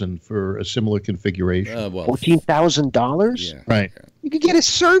 $14,000 for a similar configuration. $14,000? Yeah, right. Yeah. You could get a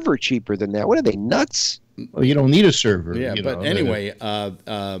server cheaper than that. What are they, nuts? Well, you don't need a server. Yeah, but anyway,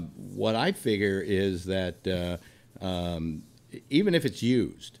 what I figure is that even if it's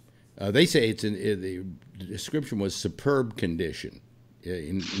used, they say the description was superb condition,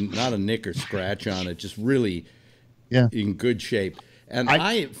 not a nick or scratch on it, just really in good shape. And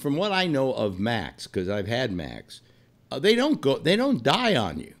from what I know of Macs, because I've had Macs, they don't die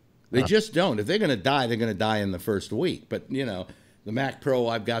on you. They just don't. If they're going to die, they're going to die in the first week. But the Mac Pro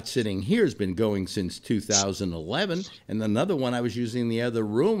I've got sitting here has been going since 2011, and another one I was using in the other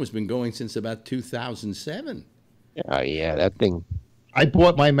room has been going since about 2007. Yeah, that thing. I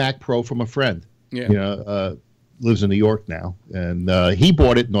bought my Mac Pro from a friend. Yeah. Lives in New York now, and he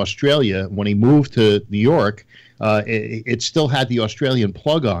bought it in Australia. When he moved to New York, it still had the Australian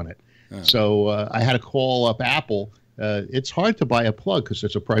plug on it. Oh. So I had to call up Apple. It's hard to buy a plug because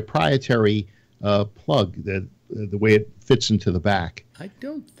it's a proprietary plug the way it fits into the back. I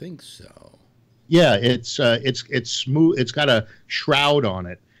don't think so. Yeah, it's smooth. It's got a shroud on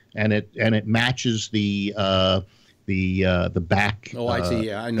it, and it matches the back. Oh, I see.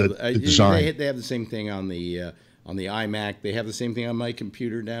 Yeah, I know. The design. They have the same thing on the iMac. They have the same thing on my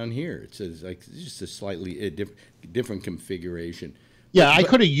computer down here. It's just a slightly different configuration. Yeah, I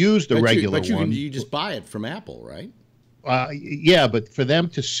could have used the regular one. You just buy it from Apple, right? Yeah, but for them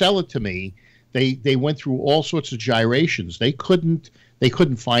to sell it to me, they went through all sorts of gyrations. They couldn't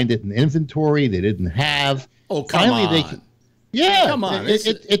find it in inventory. They didn't have. Oh, come on. Come on.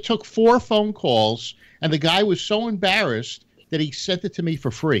 It took 4 phone calls, and the guy was so embarrassed that he sent it to me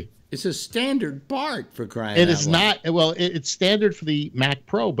for free. It's a standard part for crying It out is loud. not. Well, it's standard for the Mac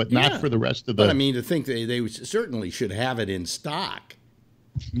Pro, but not for the rest of the. But I mean, to think they certainly should have it in stock.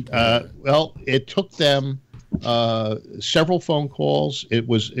 Well, it took them several phone calls. It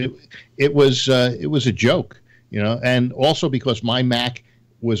was a joke, and also because my Mac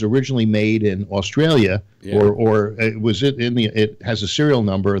was originally made in Australia, or it has a serial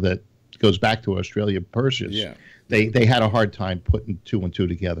number that goes back to Australia purchase. Yeah. They had a hard time putting two and two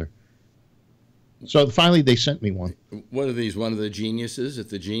together. So finally, they sent me one. What are these? One of the geniuses at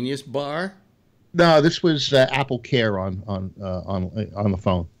the Genius Bar? No, this was Apple Care on the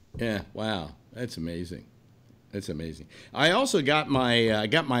phone. Yeah, wow, that's amazing. That's amazing. I also got my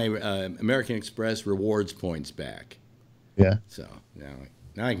American Express rewards points back. Yeah. So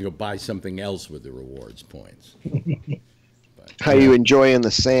now I can go buy something else with the rewards points. How you enjoying the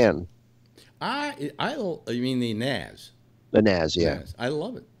sand? You mean the NAS? The NAS, yeah. NAS. I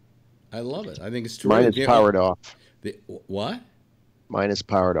love it. I think it's Mine terrific. is powered off. What? Mine is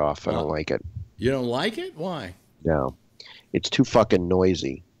powered off. I don't like it. You don't like it? Why? No, it's too fucking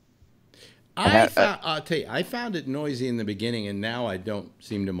noisy. I'll tell you, I found it noisy in the beginning, and now I don't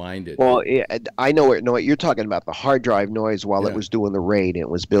seem to mind it. Well, I know what you're talking about, the hard drive noise while it was doing the RAID. It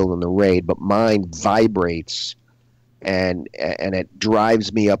was building the RAID, but mine vibrates, and it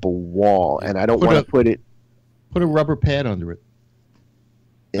drives me up a wall, and I don't want to put a rubber pad under it.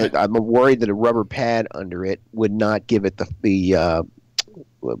 I'm worried that a rubber pad under it would not give it the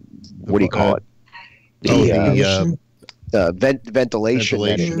what do you call it? The ventilation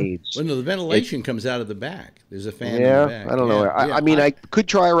that it needs. Well, no, the ventilation comes out of the back. There's a fan in the back. I don't know. I mean, I could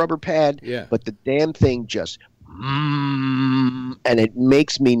try a rubber pad, but the damn thing just and it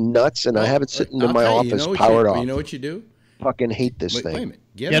makes me nuts, and I have it sitting in my office powered off. You know what you do? Fucking hate this thing. Wait a minute.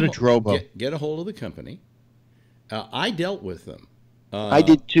 Get a Drobo. Get a hold of the company. I dealt with them. I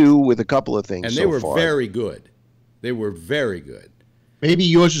did too with a couple of things. And they were very good. They were very good. Maybe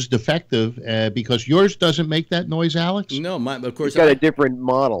yours is defective because yours doesn't make that noise, Alex. No, of course. You've got a different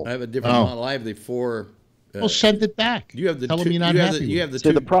model. I have a different model. I have the 4. Well, send it back. You have the Tell them you're not happy. You have the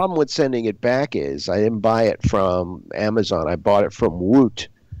So the problem with sending it back is I didn't buy it from Amazon. I bought it from Woot,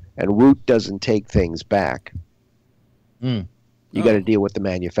 and Woot doesn't take things back. You got to deal with the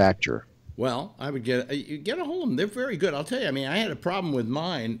manufacturer. Well, I would get a hold of them. They're very good. I'll tell you. I mean, I had a problem with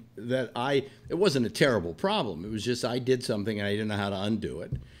mine that it wasn't a terrible problem. It was just I did something and I didn't know how to undo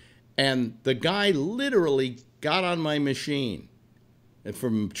it. And the guy literally got on my machine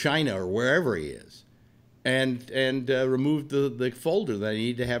from China or wherever he is and removed the folder that I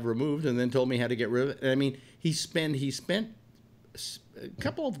needed to have removed, and then told me how to get rid of it. I mean, he spent a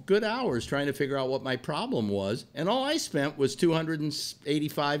couple of good hours trying to figure out what my problem was, and all I spent was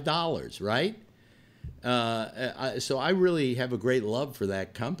 $285, right? So I really have a great love for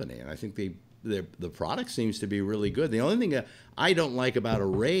that company, and I think the product seems to be really good. The only thing I don't like about a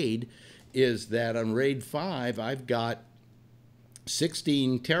RAID is that on RAID 5, I've got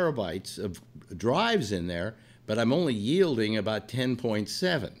 16 terabytes of drives in there, but I'm only yielding about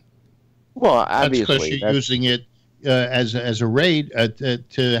 10.7. Well, obviously, that's because you're using it as a RAID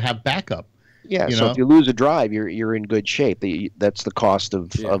to have backup. Yeah, so if you lose a drive, you're in good shape. That's the cost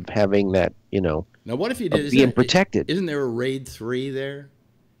of having that, Now, what if you did being protected? Isn't there a RAID 3 there?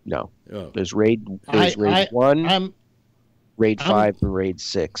 No. Oh. There's RAID 1, RAID 5, and RAID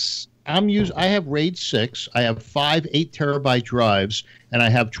 6. I have RAID 6. I have 5 8-terabyte drives, and I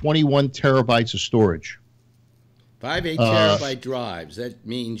have 21 terabytes of storage. 5 8-terabyte drives. That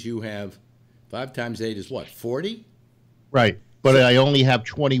means you have 5 times 8 is what? 40? Right. But I only have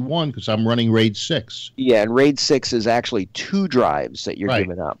 21 because I'm running RAID 6. Yeah, and RAID 6 is actually 2 drives that you're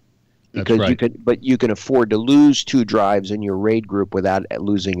giving up. Because you can afford to lose 2 drives in your RAID group without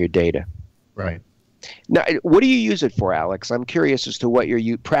losing your data. Right. Now, what do you use it for, Alex? I'm curious as to what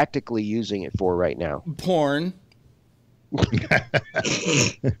you're practically using it for right now. Porn.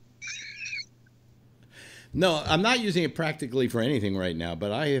 No, I'm not using it practically for anything right now,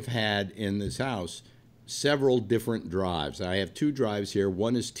 but I have had in this house several different drives. I have 2 drives here.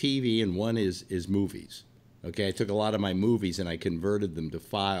 One is TV and one is movies. Okay, I took a lot of my movies and I converted them to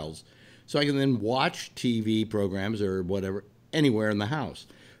files so I can then watch TV programs or whatever anywhere in the house.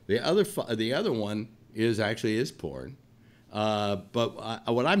 The other one is porn. But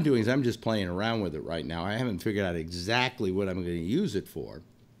what I'm doing is I'm just playing around with it right now. I haven't figured out exactly what I'm going to use it for.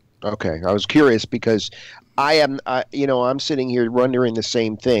 Okay, I was curious because I'm sitting here wondering the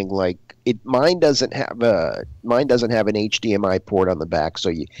same thing. Like mine doesn't have an HDMI port on the back, so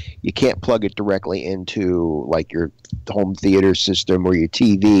you can't plug it directly into like your home theater system or your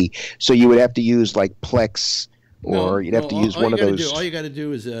TV. So you would have to use like Plex or you'd have to use one of those. All you got to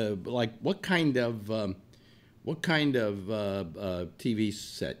do is like what kind of TV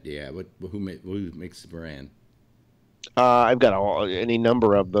set do you have? Who makes the brand? I've got any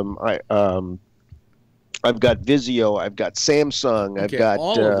number of them. I've got Vizio. I've got Samsung. Okay, I've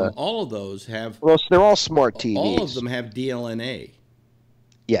got all of those have. Well, they're all smart TVs. All of them have DLNA.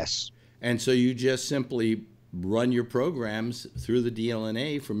 Yes. And so you just simply run your programs through the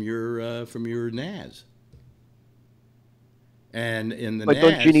DLNA from your NAS. And in the but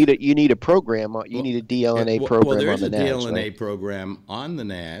NAS, don't you need a program? You need a DLNA program well, there's on the a NAS. DLNA right? program on the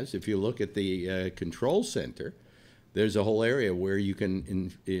NAS. If you look at the control center, there's a whole area where you can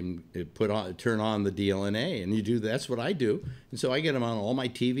turn on the DLNA, and you do. That's what I do, and so I get them on all my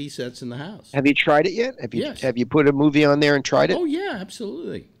TV sets in the house. Have you tried it yet? Yes. Have you put a movie on there and tried it? Oh yeah,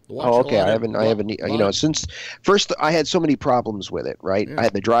 absolutely. Okay. I haven't. You know, since first I had so many problems with it. Right. Yeah. I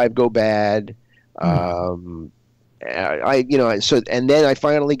had the drive go bad. And then I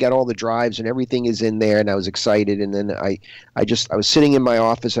finally got all the drives and everything is in there, and I was excited. And then I was sitting in my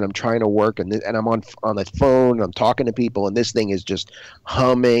office and I'm trying to work, and I'm on the phone. I'm talking to people, and this thing is just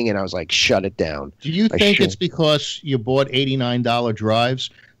humming. And I was like, shut it down. Do you think it's because you bought $89 drives?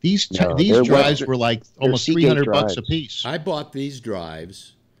 These drives were like almost $300 a piece. I bought these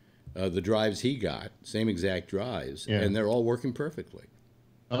drives, the drives he got, same exact drives, and they're all working perfectly.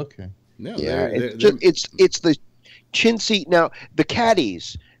 Okay. No, yeah, it's the chintzy. Now the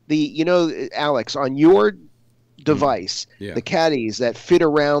caddies, Alex, on your device, the caddies that fit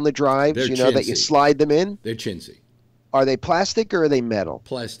around the drives, they're chintzy. That you slide them in. They're chintzy. Are they plastic or are they metal?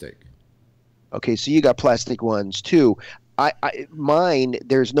 Plastic. Okay, so you got plastic ones too. Mine,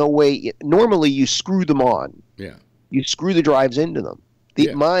 there's no way. Normally, you screw them on. Yeah. You screw the drives into them.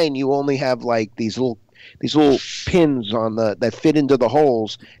 Mine, you only have like these little pins on that fit into the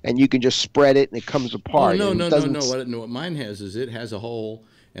holes, and you can just spread it and it comes apart. Oh, no. What mine has is it has a hole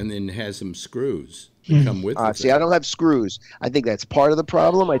and then has some screws that come with it. See, I don't have screws. I think that's part of the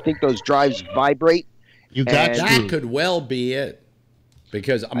problem. I think those drives vibrate. That could well be it,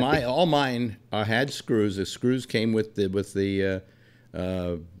 because all mine had screws. The screws came with the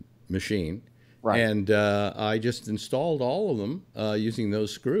machine. Right. And I just installed all of them using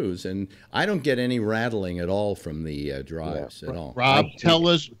those screws, and I don't get any rattling at all from the drives at all. Rob,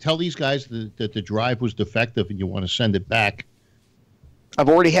 tell these guys that the drive was defective and you want to send it back. I've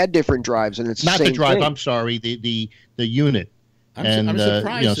already had different drives, and it's not the same the drive. thing. I'm sorry, the unit. I'm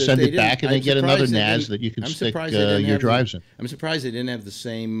surprised send it back and then get another NAS that you can stick your drives in. I'm surprised they didn't have the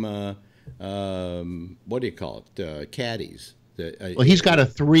same what do you call it? Caddies. Well, he's got a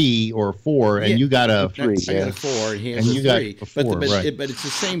 3 or 4, and you got a 3. I got a 4, and he has a 3. But it's the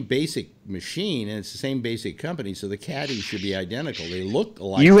same basic machine, and it's the same basic company, so the caddies should be identical. They look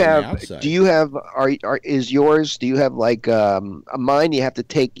alike from the outside. Do you have? Is yours? Do you have like mine? You have to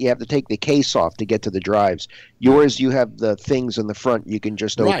take the case off to get to the drives. Yours, you have the things in the front. You can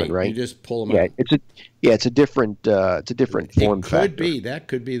just open, right? You just pull them out. It's a different form factor. That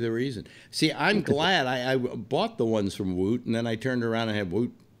could be the reason. See, I'm glad I bought the ones from Woot, and then I turned around and had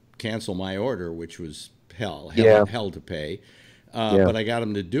Woot cancel my order, which was hell to pay. But I got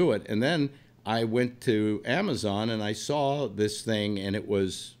them to do it, and then I went to Amazon and I saw this thing, and it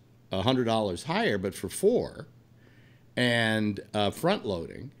was $100 higher, but for 4, and front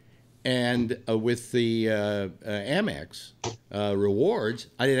loading. And with the Amex rewards,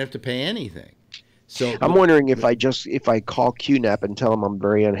 I didn't have to pay anything. So I'm wondering if I call QNAP and tell them I'm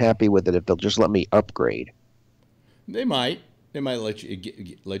very unhappy with it, if they'll just let me upgrade. They might let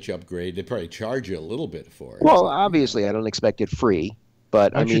you upgrade. They probably charge you a little bit for it. Well, obviously, I don't expect it free,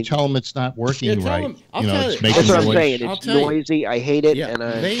 but Why don't you tell them it's not working right? That's what I'm saying. It's noisy. I hate it, and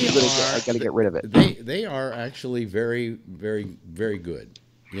I got to get rid of it. They are actually very, very, very good.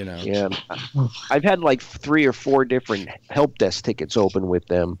 Yeah, I've had like 3 or 4 different help desk tickets open with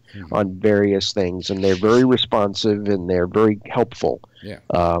them on various things, and they're very responsive and they're very helpful. Yeah.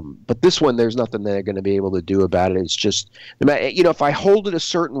 But this one, there's nothing they're going to be able to do about it. It's just, if I hold it a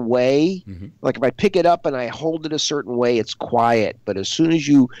certain way, like if I pick it up and I hold it a certain way, it's quiet. But as soon as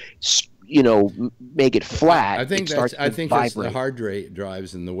you make it flat, I think that's the hard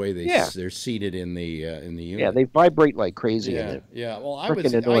drives and the way they're seated in the unit. Yeah, they vibrate like crazy. Yeah. Well, I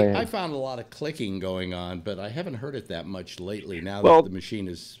found a lot of clicking going on, but I haven't heard it that much lately. Now that the machine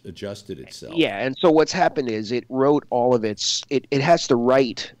has adjusted itself. Yeah, and so what's happened is it wrote all of its. It has to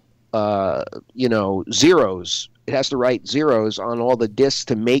write, zeros It has to write zeros on all the disks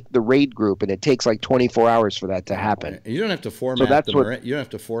to make the RAID group, and it takes like 24 hours for that to happen. You don't have to format them. You don't have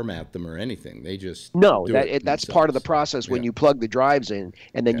to format them or anything. They just that's part of the process when you plug the drives in,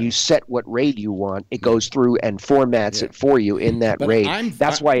 and then you set what RAID you want. It goes through and formats it for you in that RAID.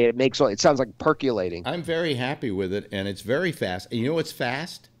 That's why it sounds like percolating. I'm very happy with it, and it's very fast. And you know what's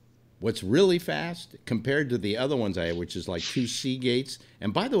fast? What's really fast compared to the other ones I have, which is like 2 Seagates.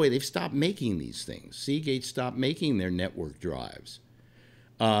 And by the way, they've stopped making these things. Seagate stopped making their network drives.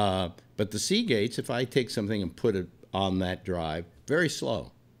 But the Seagates, if I take something and put it on that drive, very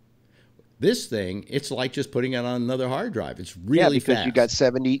slow. This thing, it's like just putting it on another hard drive. It's really fast. You got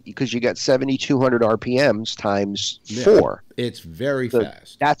 7,200 RPMs times 4. It's very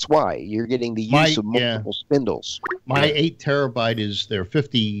fast. That's why you're getting the use of multiple spindles. My 8 terabyte is there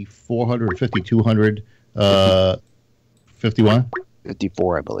 5,400, 5,200, 51?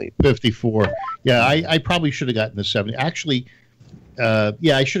 54, I believe. 54. Yeah, I probably should have gotten the 70. Actually,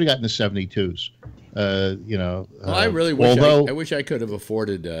 I should have gotten the 72s. Well, I really wish I wish I could have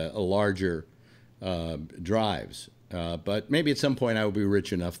afforded a larger drives, but maybe at some point I will be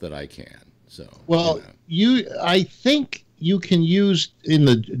rich enough that I can. So I think you can use in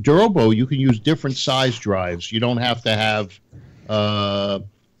the Durabo. You can use different size drives. You don't have to have all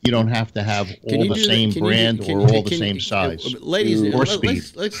the same brand or all the same size. Ladies,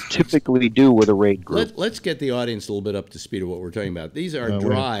 let's typically do with a RAID group. Let's get the audience a little bit up to speed of what we're talking about. These are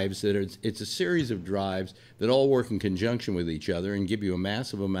drives that it's a series of drives that all work in conjunction with each other and give you a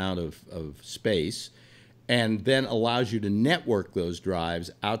massive amount of space, and then allows you to network those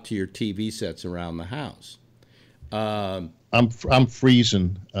drives out to your TV sets around the house. I'm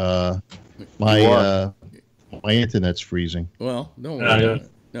freezing. My internet's freezing. Well, don't worry.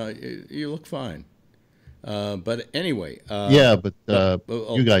 No, you look fine. But anyway.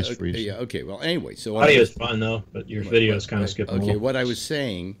 You guys freeze. Yeah. Okay. Well, anyway. So audio is fine though, but your video is kind of skipping. Okay. What I was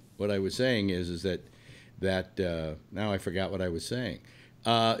saying is that now I forgot what I was saying.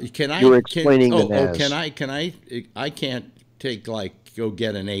 Can I? You were explaining the NAS. Can I? I can't go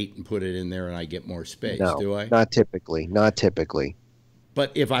get an 8 and put it in there and I get more space, do I? Not typically. Not typically.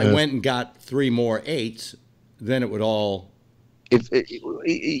 But if I went and got 3 more 8s, then it would all. If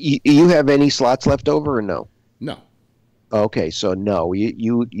you have any slots left over or no? No. Okay, so no,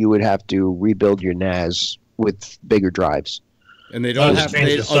 you would have to rebuild your NAS with bigger drives. And they don't have to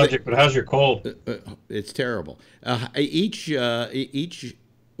change the subject, but how's your cold? It's terrible. Each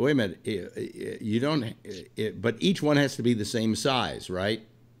wait a minute, you don't. But each one has to be the same size, right?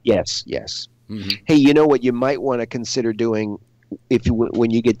 Yes. Mm-hmm. Hey, you know what you might want to consider doing when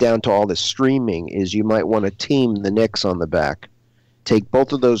you get down to all the streaming is you might want to team the NICs on the back. Take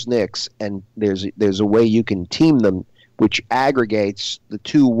both of those NICs, and there's a way you can team them, which aggregates the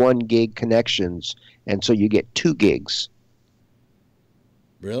 2 1 gig connections, and so you get 2 gigs.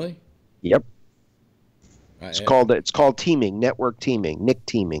 Really? Yep. It's called teaming, network teaming, NIC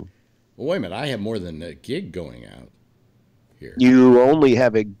teaming. Well, wait a minute. I have more than a gig going out here. You only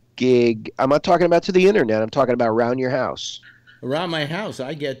have a gig. I'm not talking about to the internet. I'm talking about around your house. Around my house,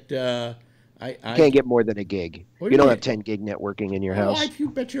 I get. I can't get more than a gig. You don't have 10 gig networking in your house. You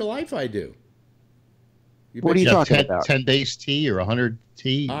bet your life I do. What are you talking about? 10 days T or 100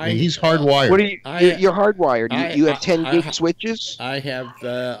 T? He's hardwired. What are you? You're hardwired. You have 10 gig switches. I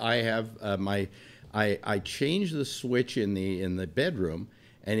changed the switch in the bedroom,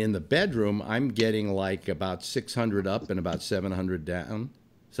 and in the bedroom I'm getting like about 600 up and about 700 down,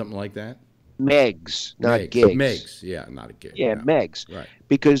 something like that. Megs, not gigs. Megs, yeah, not a gig. Yeah, no. megs. Right.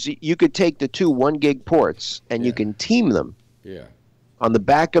 Because you could take the 2 1 gig ports and you can team them. Yeah. On the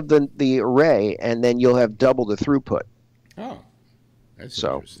back of the array, and then you'll have double the throughput. Oh, that's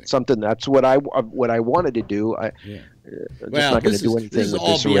interesting. That's what I wanted to do. I'm not going to do anything this is with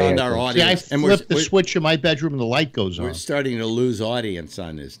all this beyond array, our audience. See, I flip the switch in my bedroom and the light goes on. We're starting to lose audience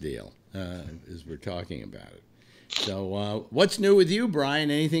on this deal as we're talking about it. So what's new with you,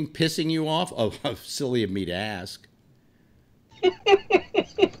 Brian? Anything pissing you off? Oh, silly of me to ask.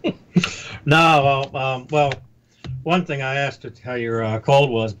 No, well, one thing I asked how your cold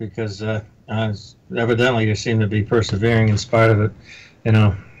was because evidently you seem to be persevering in spite of it. You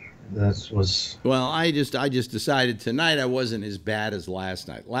know, that was. Well, I just decided tonight I wasn't as bad as last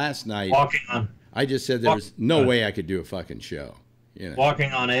night. Last night, I just said there was no way I could do a fucking show. You know.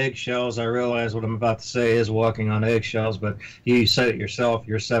 Walking on eggshells. I realize what I'm about to say is walking on eggshells, but you said it yourself.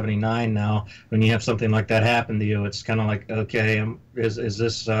 You're 79 now. When you have something like that happen to you, it's kind of like, okay, is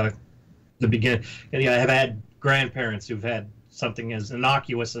this the beginning? And I've had grandparents who've had something as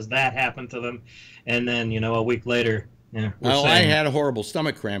innocuous as that happen to them, and then a week later Yeah. Well, I had horrible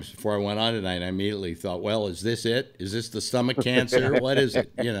stomach cramps before I went on tonight. I immediately thought, well, is this it? Is this the stomach cancer? What is it?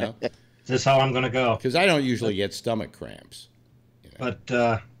 You know? Is this how I'm going to go? Because I don't usually get stomach cramps. You know?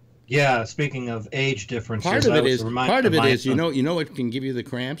 But yeah, speaking of age differences, part of it is you know what can give you the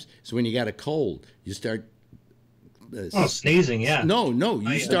cramps? So when you got a cold, you start sneezing. Yeah. No,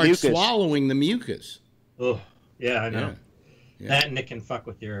 you start swallowing the mucus. Oh, yeah, I know. Yeah. Yeah. That, and it can fuck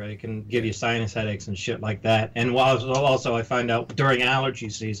with it can give you sinus headaches and shit like that. And also I find out during allergy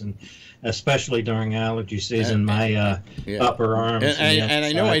season, especially during allergy season, my upper arms and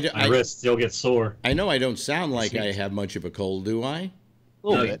I know my wrists still get sore. I know I don't sound like I have much of a cold, do I? A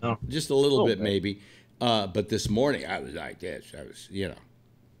little bit. No. Just a little bit, maybe. But this morning I was like this. I was, Yeah.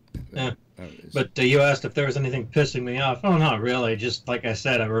 But you asked if there was anything pissing me off. Oh, not really. Just like I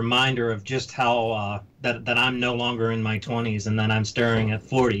said, a reminder of just how that I'm no longer in my 20s, and that I'm staring at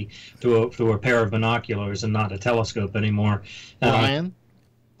 40 through a pair of binoculars and not a telescope anymore. Brian,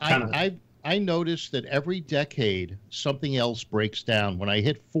 I noticed that every decade something else breaks down. When I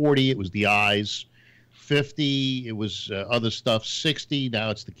hit 40, it was the eyes. 50, it was other stuff. 60,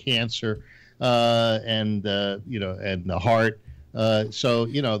 now it's the cancer, and the heart. So,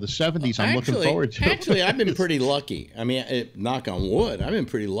 the 70s, I'm looking forward to. Actually, I've been pretty lucky. I mean, knock on wood, I've been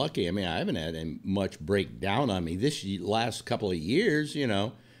pretty lucky. I mean, I haven't had much breakdown on me this last couple of years, the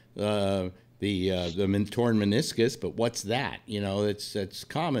torn meniscus, but what's that? It's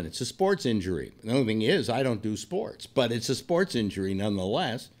common. It's a sports injury. The only thing is I don't do sports, but it's a sports injury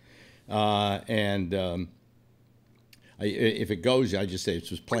nonetheless. If it goes, I just say it's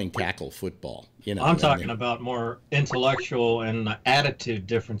just playing tackle football. I'm talking about more intellectual and attitude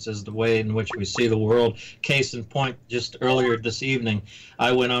differences, the way in which we see the world. Case in point, just earlier this evening,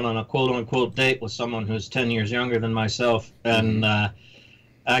 I went on a quote-unquote date with someone who's 10 years younger than myself, and I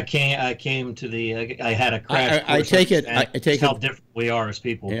came to I had a crash. I take it how different we are as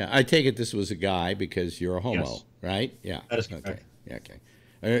people. Yeah, I take it this was a guy because you're a homo, yes. Right? Yeah. That is correct. Okay. Yeah, okay.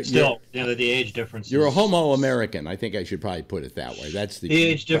 Still, the age difference. You're a homo-American. I think I should probably put it that way. That's the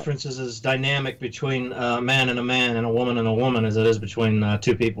age difference is as dynamic between a man and a woman and a woman as it is between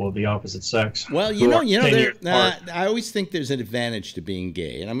two people of the opposite sex. Well, I always think there's an advantage to being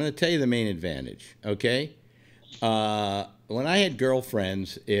gay, and I'm going to tell you the main advantage. Okay, when I had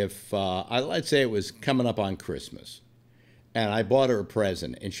girlfriends, if let's say it was coming up on Christmas, and I bought her a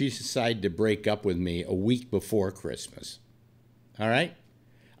present, and she decided to break up with me a week before Christmas, all right.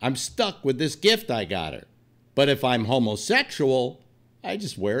 I'm stuck with this gift I got her. But if I'm homosexual, I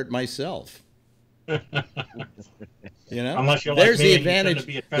just wear it myself. Unless you're there's like me, the advantage. To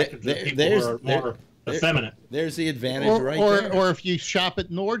be attracted to people who are more effeminate. There's the advantage there. Or if you shop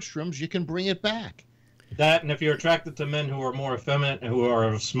at Nordstrom's, you can bring it back. That, and if you're attracted to men who are more effeminate, who are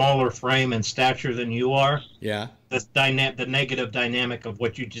of smaller frame and stature than you are, yeah, the negative dynamic of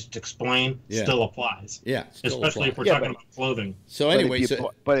what you just explained still applies. Yeah, especially if we're talking about clothing. So anyway,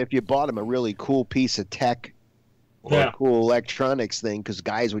 but if you bought him a really cool piece of tech or a cool electronics thing, because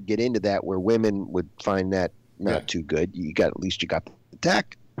guys would get into that, where women would find that not too good. At least you got the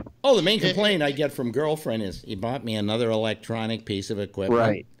tech. Oh, the main complaint I get from girlfriend is, "You bought me another electronic piece of equipment."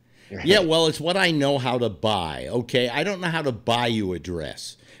 Right. Yeah, well, it's what I know how to buy, okay? I don't know how to buy you a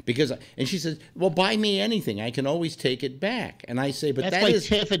dress. And she says, well, buy me anything. I can always take it back. And I say, but that's like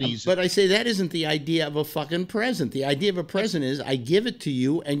Tiffany's. But I say, that isn't the idea of a fucking present. The idea of a present is I give it to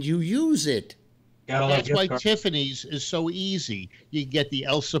you and you use it. That's why Tiffany's is so easy. You can get the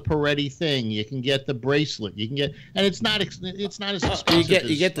Elsa Peretti thing. You can get the bracelet. You can get, and it's not as expensive.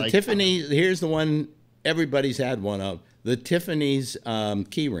 You get the Tiffany's. Here's the one everybody's had one of, the Tiffany's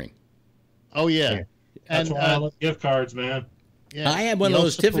key ring. Oh, yeah. That's why I love gift cards, man. Yeah. I had one of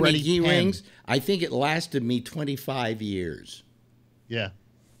those Tiffany key rings. I think it lasted me 25 years. Yeah.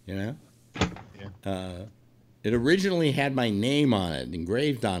 Yeah. It originally had my name on it,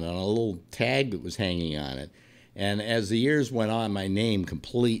 engraved on it, on a little tag that was hanging on it. And as the years went on, my name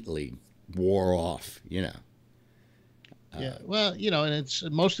completely wore off, Yeah, well, and it's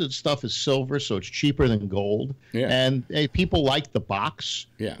most of the stuff is silver, so it's cheaper than gold. Yeah. And people like the box.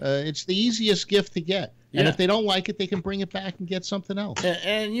 Yeah. It's the easiest gift to get. And if they don't like it, they can bring it back and get something else.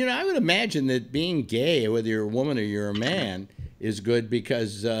 And I would imagine that being gay, whether you're a woman or you're a man, is good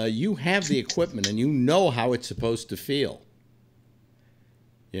because you have the equipment and you know how it's supposed to feel.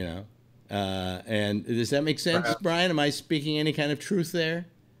 And does that make sense, Brian? Am I speaking any kind of truth there?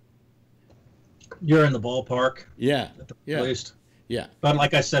 You're in the ballpark. Yeah. At the least. Yeah. But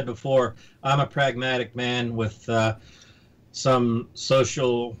like I said before, I'm a pragmatic man with some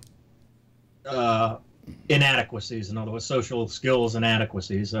social inadequacies. In other words, social skills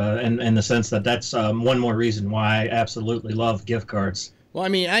inadequacies, and in the sense that that's one more reason why I absolutely love gift cards. Well, I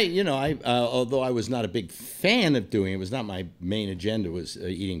mean, although I was not a big fan of doing it, was not my main agenda was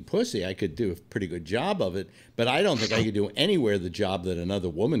eating pussy. I could do a pretty good job of it, but I don't think I could do anywhere the job that another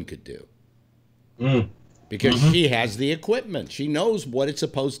woman could do. Because she has the equipment. She knows what it's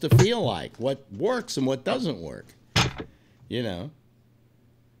supposed to feel like, what works and what doesn't work. You know.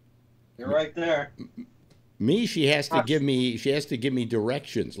 You're right there. Me, she has to give me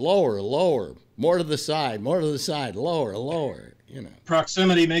directions. Lower, lower, more to the side, lower, lower. You know.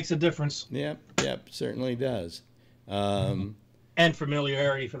 Proximity makes a difference. Yep, certainly does. And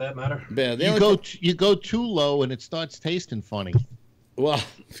familiarity, for that matter. You go too low, and it starts tasting funny. Well,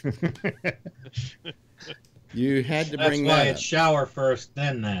 you had to bring that. That's why it's shower first,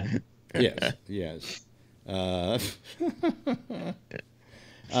 then that. Yes. I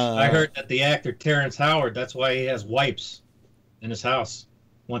heard that the actor Terrence Howard, that's why he has wipes in his house.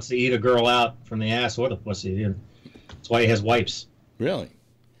 Wants to eat a girl out from the ass or the pussy. That's why he has wipes. Really?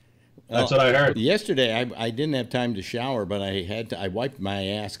 That's what I heard. Yesterday, I didn't have time to shower, but I wiped my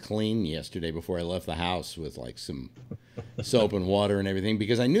ass clean yesterday before I left the house with like some soap and water and everything,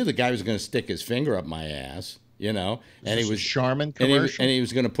 because I knew the guy was going to stick his finger up my ass, you know, and he was Charmin commercial, and he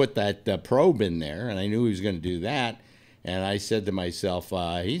was going to put that probe in there, and I knew he was going to do that, and I said to myself,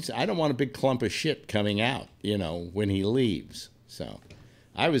 I don't want a big clump of shit coming out, you know, when he leaves. So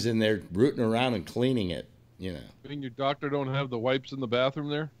I was in there rooting around and cleaning it, you know. I mean, your doctor don't have the wipes in the bathroom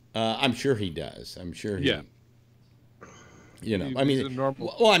there? I'm sure he does. I'm sure he. Yeah. You know, I mean,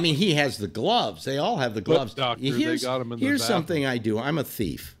 well, I mean, he has the gloves. They all have the gloves. Doctor, they got him in the here's bathroom. something I do. I'm a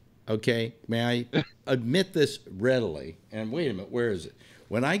thief. Okay, may I admit this readily? And wait a minute, where is it?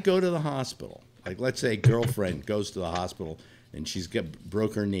 When I go to the hospital, like let's say a girlfriend goes to the hospital and she's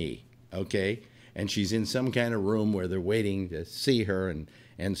broke her knee, okay, and she's in some kind of room where they're waiting to see her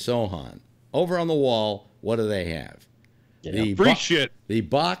and so on. Over on the wall, what do they have? Yeah. Free shit. The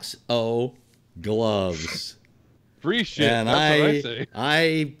Box O gloves. Free shit. And that's what I say.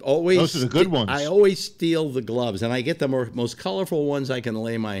 I always those are the good ones. I always steal the gloves, and I get the most colorful ones I can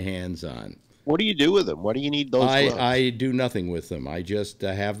lay my hands on. What do you do with them? What do you need those gloves? I do nothing with them. I just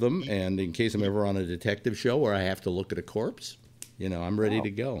have them, and in case I'm ever on a detective show where I have to look at a corpse, you know, I'm ready to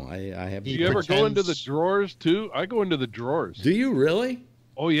go. I have. Do you ever go into the drawers too? I go into the drawers. Do you really?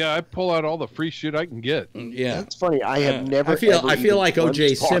 Oh yeah, I pull out all the free shit I can get. Yeah, that's funny. I have never. I feel like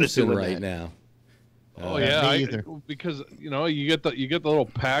O.J. Simpson right now. Oh yeah, because you know you get the little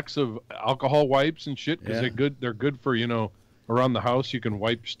packs of alcohol wipes and shit because they're good for, you know, around the house. You can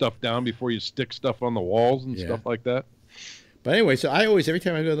wipe stuff down before you stick stuff on the walls and stuff like that. But anyway, so I always, every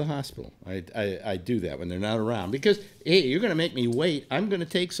time I go to the hospital, I do that when they're not around, because hey, you're going to make me wait. I'm going to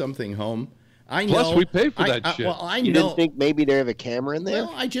take something home. I know. Plus, we pay for that shit. Well, I you know. Didn't think maybe they have a camera in there?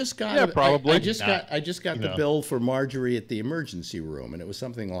 Well, I just got. Yeah, probably. I just got the bill for Marjorie at the emergency room, and it was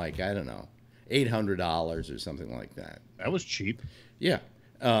something like, I don't know, $800 or something like that. That was cheap. Yeah.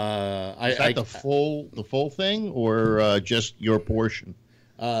 Is that the full thing, or just your portion?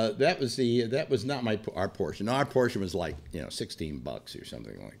 That was not our portion. Our portion was like, you know, $16 or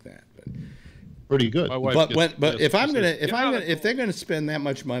something like that. But pretty good. But if they're gonna spend that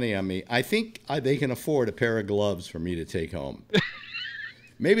much money on me, I think they can afford a pair of gloves for me to take home.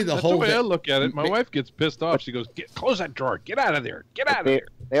 Maybe That's the way I look at it. My wife gets pissed off. She goes, "Close that drawer. Get out of there. Get out of there."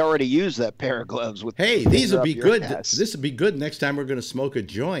 They already used that pair of gloves with. Hey, these will be good. This will be good next time we're going to smoke a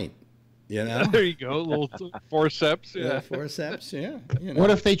joint. You know. There you go, little forceps. Yeah, forceps. Yeah. You know. What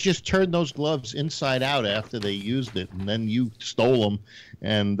if they just turned those gloves inside out after they used it, and then you stole them,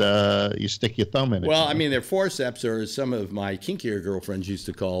 and you stick your thumb in it? Well, I mean, they're forceps, or as some of my kinkier girlfriends used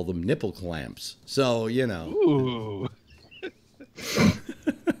to call them, nipple clamps. So you know. Ooh.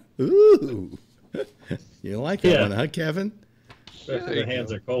 Ooh. You like that one, huh, Kevin? The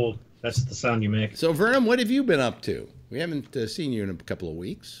hands are cold. That's the sound you make. So, Vernon, what have you been up to? We haven't seen you in a couple of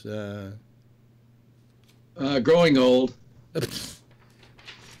weeks. Growing old.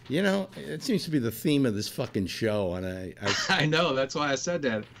 You know, it seems to be the theme of this fucking show, and I know. That's why I said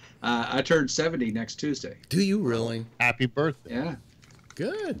that. I turned 70 next Tuesday. Do you really? Happy birthday! Yeah.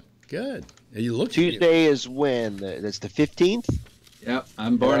 Good. You look. Tuesday is when? That's the 15th. Yep,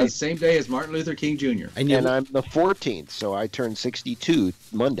 I'm born the same day as Martin Luther King Jr. And I'm the 14th, so I turned 62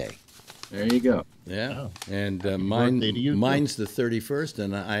 Monday. There you go. Yeah, and mine's the 31st,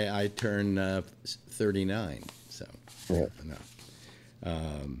 and I turn 39. So,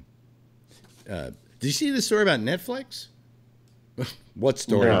 did you see the story about Netflix? What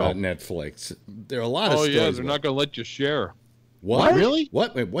story about Netflix? There are a lot of stories. Oh yeah, they're not going to let you share. What? Really?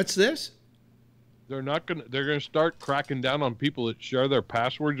 What? Wait, what's this? They're not gonna. They're gonna start cracking down on people that share their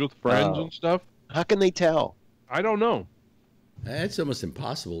passwords with friends and stuff. How can they tell? I don't know. That's almost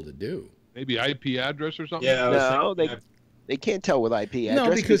impossible to do. Maybe IP address or something. Yeah, No, they can't tell with IP address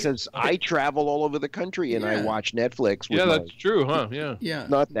No, because I travel all over the country and I watch Netflix. With Yeah, that's true, huh? Yeah. Yeah.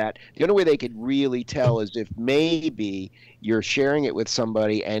 Not that. The only way they could really tell is if maybe you're sharing it with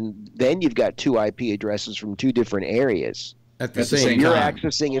somebody and then you've got 2 IP addresses from 2 different areas. At the At the same same You're time.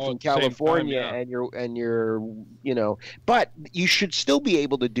 accessing it Oh, from at the same time, California yeah. and you're but you should still be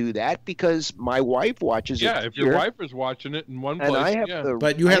able to do that because my wife watches it. Yeah, if your here, wife is watching it in one place, and I have yeah. the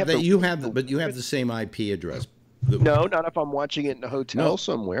But you I have the- but you have the same IP address. No, not if I'm watching it in a hotel No.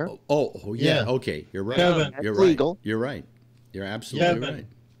 somewhere. Oh, yeah. Yeah. Okay, you're right. Kevin. You're That's right. legal. You're right. You're absolutely Kevin. right.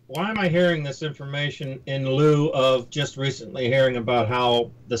 Why am I hearing this information in lieu of just recently hearing about how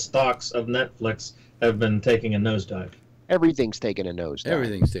the stocks of Netflix have been taking a nosedive? Everything's taking a nosedive.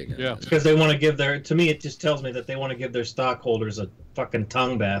 Everything's taken. Yeah. Because they want to give to me, it just tells me that they want to give their stockholders a fucking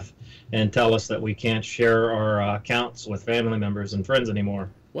tongue bath and tell us that we can't share our accounts with family members and friends anymore.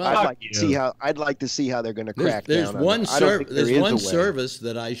 Well, I'd Fuck like to see how they're going to crack there's down. on one it. I don't think there there's is one a way. service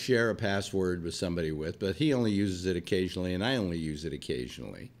that I share a password with somebody with, but he only uses it occasionally, and I only use it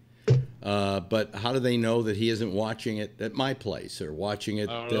occasionally. But how do they know that he isn't watching it at my place or watching it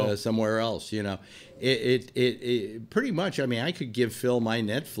somewhere else? You know, it pretty much. I mean, I could give Phil my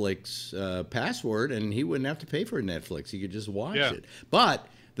Netflix password, and he wouldn't have to pay for Netflix. He could just watch it. But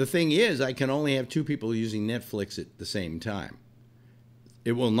the thing is, I can only have 2 people using Netflix at the same time.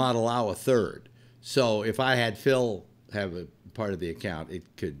 It will not allow a third. So if I had Phil have a part of the account, it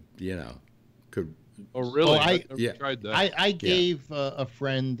could, could. Oh, really? Oh, I've never tried that. I gave a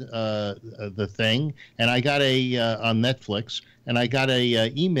friend the thing, and I got on Netflix, and I got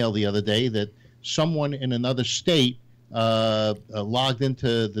a email the other day that someone in another state logged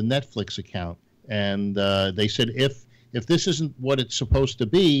into the Netflix account, and they said if this isn't what it's supposed to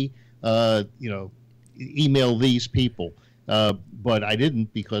be, email these people. But I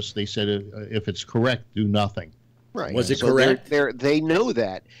didn't because they said if it's correct, do nothing. Right. Was it So correct? They know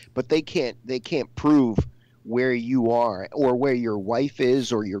that, but they can't prove where you are or where your wife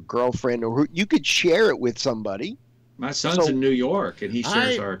is or your girlfriend or you could share it with somebody. My son's in New York, and he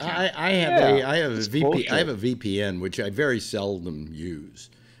shares our account. I have bullshit. I have a VPN which I very seldom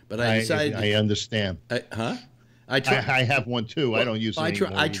use, but I decided. I understand. I have one too. I don't use it anymore.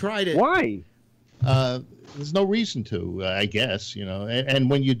 I tried it. Why? There's no reason to, I guess, And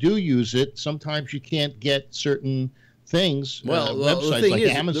when you do use it, sometimes you can't get certain things. Well, websites the thing like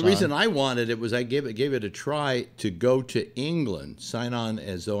is, Amazon. the reason I wanted it was I gave it a try to go to England, sign on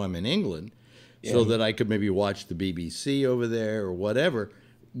as though I'm in England, so that I could maybe watch the BBC over there or whatever,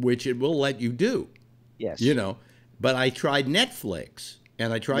 which it will let you do. Yes. But I tried Netflix.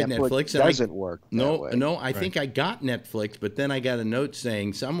 And I tried Netflix. And doesn't work. No. I think I got Netflix, but then I got a note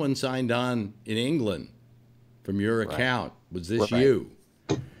saying someone signed on in England from your account. Was this you?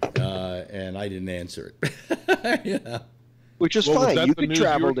 And I didn't answer it. Which is Was fine. that You the could news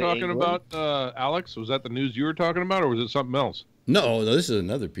travel you were to talking England. about, Alex? Was that the news you were talking about, or was it something else? No, this is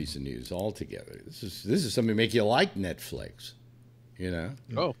another piece of news altogether. This is something to make you like Netflix.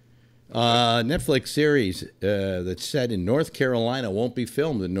 Oh. Netflix series that's set in North Carolina won't be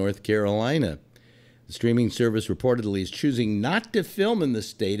filmed in North Carolina. The streaming service reportedly is choosing not to film in the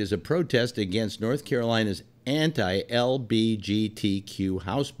state as a protest against North Carolina's anti-LBGTQ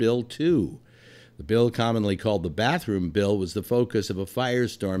House Bill 2. The bill, commonly called the Bathroom Bill, was the focus of a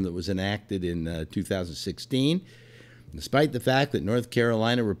firestorm that was enacted in 2016. Despite the fact that North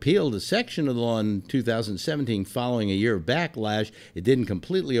Carolina repealed a section of the law in 2017 following a year of backlash, it didn't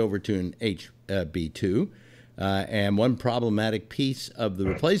completely overturn HB2. And one problematic piece of the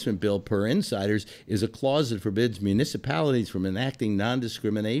replacement bill, per insiders, is a clause that forbids municipalities from enacting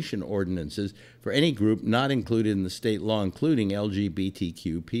non-discrimination ordinances for any group not included in the state law, including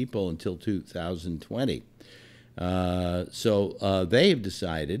LGBTQ people, until 2020. So they have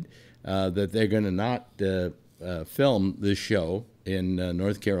decided that they're going to not film this show in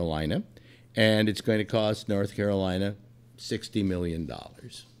North Carolina, and it's going to cost North Carolina $60 million.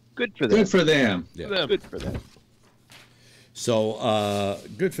 Good for them. Good for them. Yeah. Good for them. So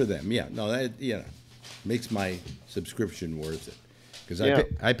good for them. Yeah, no, that makes my subscription worth it because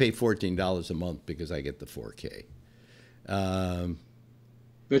I pay $14 a month because I get the 4K.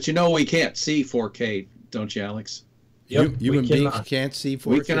 But we can't see 4K, don't you, Alex? Human beings can't see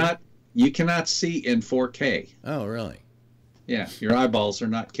 4K. You cannot see in 4K. Oh, really? Yeah, your eyeballs are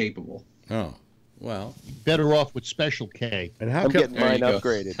not capable. Oh, well. Better off with Special K. And I'm getting mine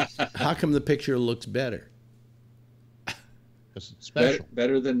upgraded. How come the picture looks better? because it's special.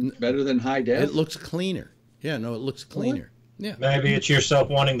 Better than high def. It looks cleaner. Yeah, no, it looks cleaner. Yeah. Maybe it's yourself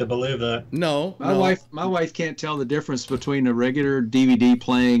wanting to believe that. No, my wife can't tell the difference between a regular DVD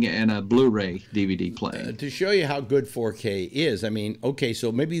playing and a Blu-ray DVD playing. To show you how good 4K is, I mean, okay,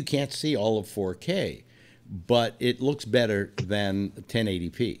 so maybe you can't see all of 4K, but it looks better than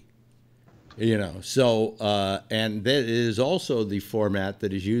 1080p. You know, so, and that is also the format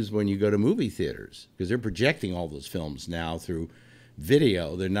that is used when you go to movie theaters, because they're projecting all those films now through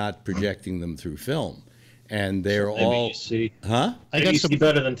video. They're not projecting them through film. And they're all, you see, huh? Maybe you see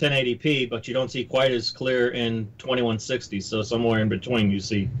better than 1080p, but you don't see quite as clear in 2160. So somewhere in between, you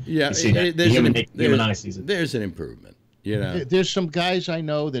see, yeah, human eye sees it. There's an improvement. You know, there's some guys I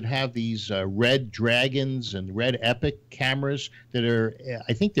know that have these Red Dragons and Red Epic cameras that are,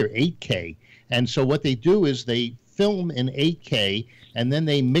 I think they're 8K. And so what they do is they film in 8K and then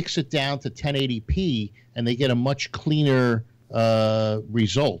they mix it down to 1080p and they get a much cleaner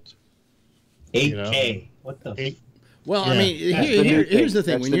result. 8K. You know? What the? Well, yeah. I mean, here's the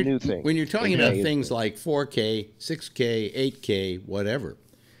thing. When you're talking about things like 4K, 6K, 8K, whatever.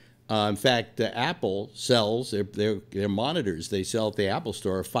 In fact, Apple sells their monitors. They sell at the Apple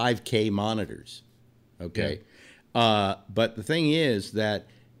Store 5K monitors. Okay, but the thing is that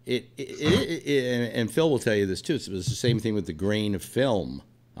and Phil will tell you this too. It's the same thing with the grain of film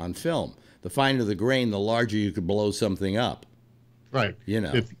on film. The finer the grain, the larger you could blow something up. Right. You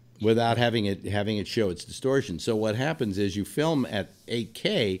know. Without having it show its distortion. So what happens is you film at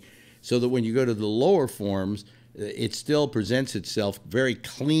 8K so that when you go to the lower forms, it still presents itself very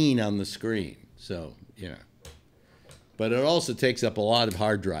clean on the screen. So, you know. But it also takes up a lot of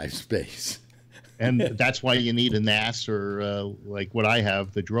hard drive space. And that's why you need a NAS or like what I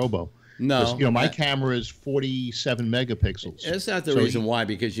have, the Drobo. No. You know, my camera is 47 megapixels. That's not the reason why,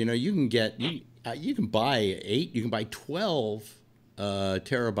 because, you know, you can buy 8, you can buy 12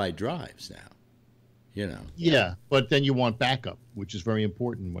 terabyte drives now, you know. Yeah, but then you want backup, which is very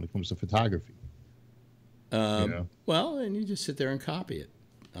important when it comes to photography. You know? Well, and you just sit there and copy it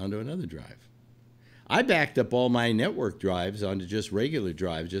onto another drive. I backed up all my network drives onto just regular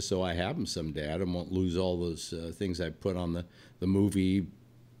drives just so I have them someday. I don't want to lose all those things I put on the movie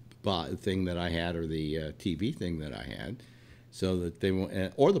thing that I had or the TV thing that I had, so that they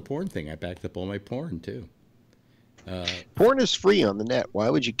won't, or the porn thing. I backed up all my porn too. Porn is free on the net. Why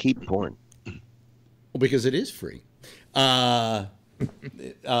would you keep porn? Well, because it is free. You know,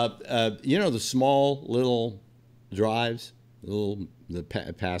 the small little drives, the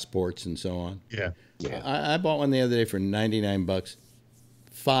passports and so on. Yeah. I bought one the other day for $99,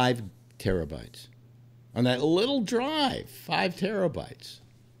 5 terabytes on that little drive, 5 terabytes.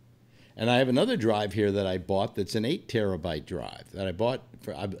 And I have another drive here that I bought that's an 8 terabyte drive that I bought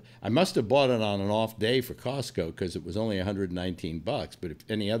for. I must have bought it on an off day for Costco because it was only $119. But if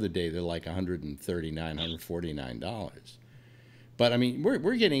any other day they're like $139, $149. But I mean,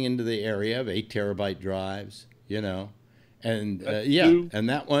 we're getting into the area of 8 terabyte drives, you know, and and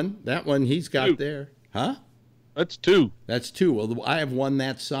that one he's got there, huh? That's 2. That's 2. Well, I have one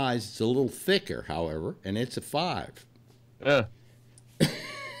that size. It's a little thicker, however, and it's a 5. Yeah.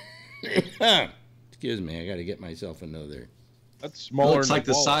 Excuse me, I got to get myself another. That's smaller. Looks like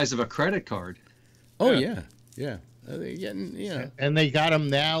the size of a credit card. Oh yeah. They're getting, you know. And they got them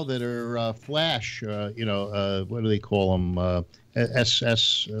now that are flash. You know, what do they call them?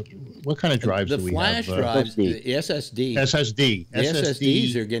 SS. What kind of drives do we have? The flash drives, the SSD. SSD. The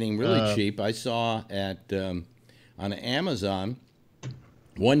SSDs are getting really cheap. I saw at on Amazon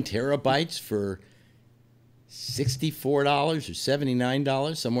 1 terabytes for $64 or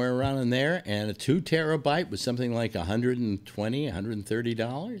 $79, somewhere around in there, and a 2 terabyte was something like $120,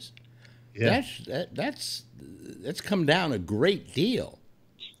 $130. Yeah. That's come down a great deal.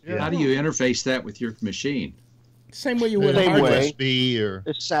 Yeah. How do you interface that with your machine? Same way you would a Same hard way. drive. USB or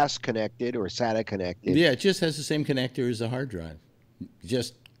It's SAS connected or SATA connected. Yeah, it just has the same connector as a hard drive.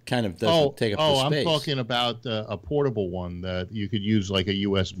 Just kind of doesn't take up the space. I'm talking about a portable one that you could use like a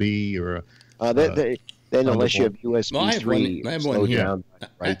USB or Then unless you have USB Well, I have 3, one slow here. down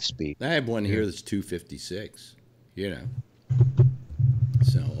write speed. I have one here that's 256, you know.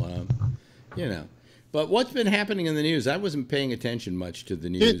 So, you know. But what's been happening in the news? I wasn't paying attention much to the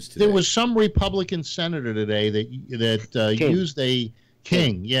news today. There was some Republican senator today that used a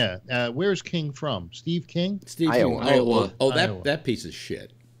King. Yeah. Where's King from? Steve King? Steve Iowa. King. Oh, Iowa. that piece of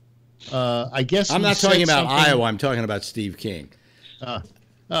shit. I guess I'm not talking about Iowa. I'm talking about Steve King.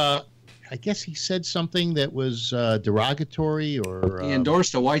 I guess he said something that was derogatory, or he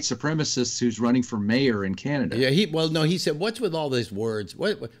endorsed a white supremacist who's running for mayor in Canada. Yeah, he said, what's with all these words?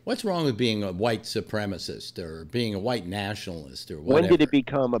 What's wrong with being a white supremacist or being a white nationalist or whatever? When did it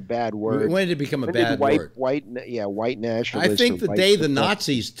become a bad word? When did it become a bad word? White nationalist. I think the day the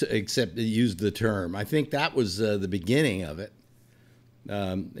Nazis used the term, I think that was the beginning of it.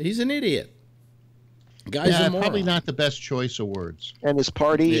 He's an idiot. Guy's a moron. Probably not the best choice of words. And his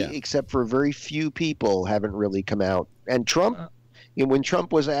party, except for very few people, haven't really come out. And Trump, when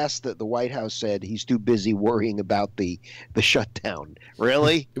Trump was asked, that the White House said he's too busy worrying about the shutdown.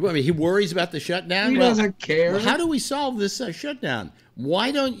 Really? I mean, he worries about the shutdown? He doesn't care. Well, how do we solve this shutdown?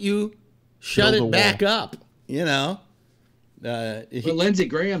 Why don't you shut it back up? You know? But Lindsey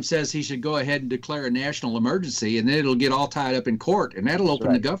Graham says he should go ahead and declare a national emergency, and then it'll get all tied up in court, and that'll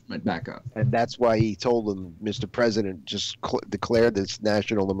open the government back up. And that's why he told them, Mr. President, just declare this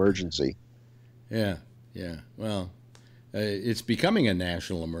national emergency. Yeah. Well, it's becoming a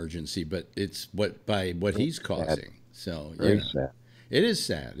national emergency, but it's by what he's causing. So very sad. It is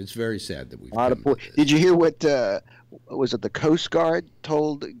sad. It's very sad that we've. Did you hear what was it? The Coast Guard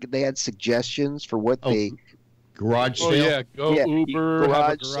told they had suggestions for what they. Garage sale. Oh yeah, Uber,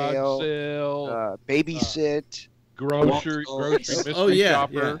 garage sale, babysit, grocery mystery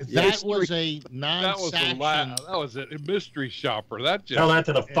shopper. That was a non-sanction. That was a mystery shopper. That just tell that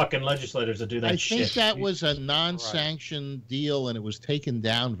to the fucking legislators to do that shit. I think that was a non-sanctioned deal, and it was taken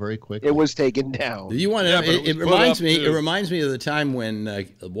down very quickly. It was taken down. You want to? It reminds me. It reminds me of the time when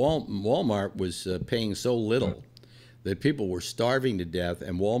Walmart was paying so little that people were starving to death,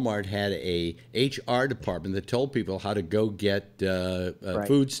 and Walmart had a HR department that told people how to go get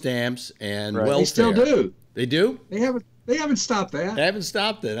food stamps and welfare. They still do. They do? They haven't stopped that. They haven't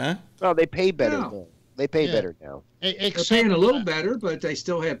stopped it, huh? Well, they pay better now. They pay better now. They're paying a little better, but they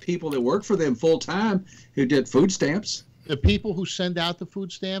still have people that work for them full time who did food stamps. The people who send out the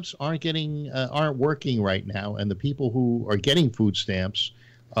food stamps aren't working right now, and the people who are getting food stamps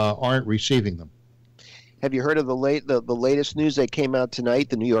aren't receiving them. Have you heard of the latest news that came out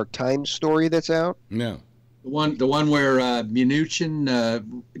tonight? The New York Times story that's out. No. The one where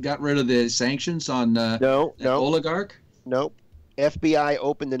Mnuchin got rid of the sanctions on oligarch. Nope. FBI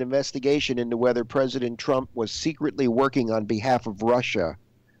opened an investigation into whether President Trump was secretly working on behalf of Russia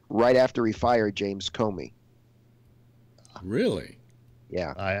right after he fired James Comey. Really?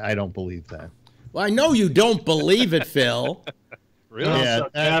 Yeah. I don't believe that. Well, I know you don't believe it, Phil. Really?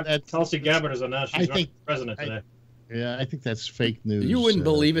 Yeah, Tulsi Gabbard is announced she's running for president today. Yeah, I think that's fake news. You wouldn't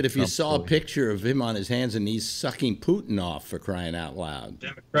believe it if you saw a picture of him on his hands and knees sucking Putin off, for crying out loud.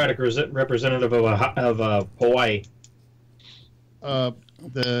 Democratic representative of Hawaii.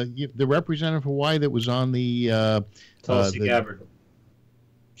 The representative of Hawaii that was on the Tulsi Gabbard.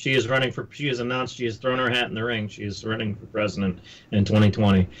 She is running for. She has announced she has thrown her hat in the ring. She is running for president in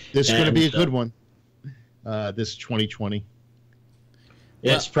 2020. This is going to be a good one. This 2020.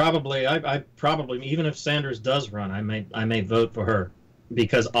 It's probably. I probably, even if Sanders does run, I may vote for her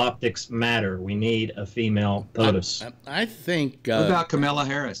because optics matter. We need a female POTUS. I think. What about Kamala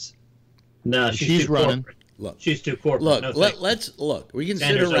Harris? No, she's running. Look, she's too corporate. Look, no, let's look. We can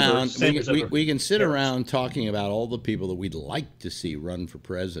sit around. We can sit around talking about all the people that we'd like to see run for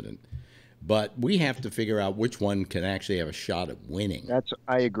president, but we have to figure out which one can actually have a shot at winning.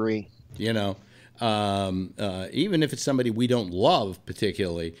 I agree. You know, even if it's somebody we don't love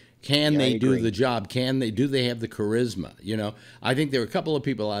particularly, can they do the job? Do they have the charisma? You know, I think there are a couple of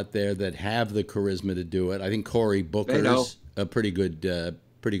people out there that have the charisma to do it. I think Cory Booker's a pretty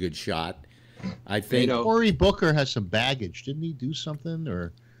good shot. I think Cory Booker has some baggage. Didn't he do something?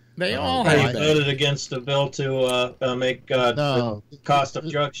 Or they all have voted against the bill to make the cost of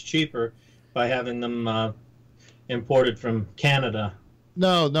drugs cheaper by having them imported from Canada.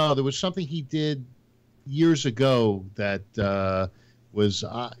 No, there was something he did years ago that was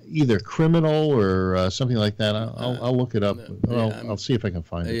either criminal or something like that. I'll look it up. I'll see if I can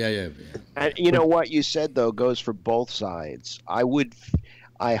find it. Yeah. And you know what you said though goes for both sides. I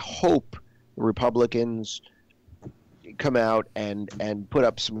hope Republicans come out and put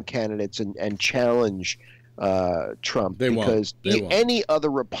up some candidates and challenge Trump, because any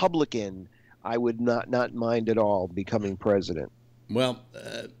other Republican I would not mind at all becoming president. Well,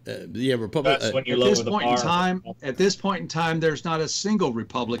 Republican. That's when you at this point in time, there's not a single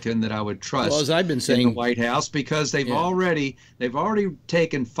Republican that I would trust. Well, as I've been saying, in the White House, because they've already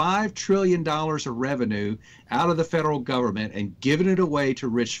taken $5 trillion of revenue out of the federal government and given it away to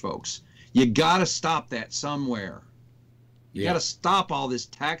rich folks. You got to stop that somewhere. You got to stop all this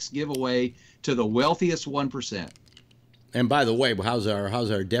tax giveaway to the wealthiest 1%. And by the way, how's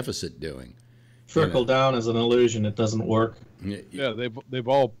our deficit doing? Trickle down is an illusion. It doesn't work. Yeah, they've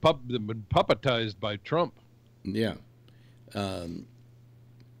all been puppetized by Trump. Yeah,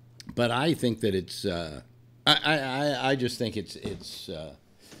 but I think that it's. I just think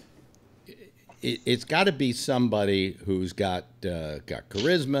it's got to be somebody who's got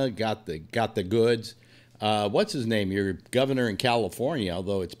charisma, got the goods. What's his name? Your governor in California,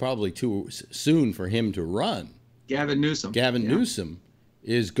 although it's probably too soon for him to run. Gavin Newsom. Gavin Newsom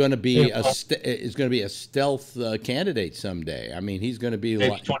is going to be a stealth candidate someday. I mean, he's going to be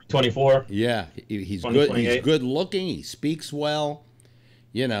like 2024. Yeah, he's good. He's good looking. He speaks well.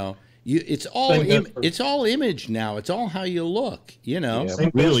 You know, it's all image now. It's all how you look. You know,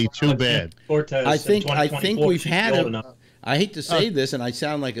 really too bad. I think we've had. I hate to say this, and I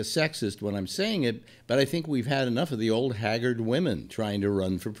sound like a sexist when I'm saying it, but I think we've had enough of the old haggard women trying to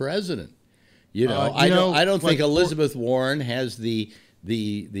run for president. You know, I don't think Elizabeth Warren has the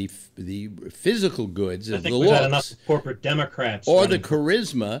physical goods of the looks, had enough corporate Democrats or the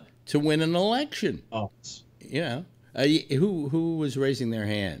charisma to win an election. Oh, you know, who was raising their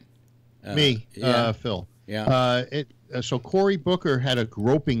hand? Me, Phil. Yeah. So Cory Booker had a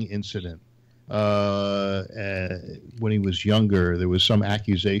groping incident when he was younger. There was some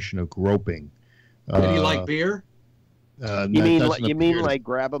accusation of groping. Did he like beer? You mean like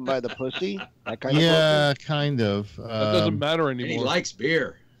grab him by the pussy? That kind of groping? Kind of. That doesn't matter anymore. He likes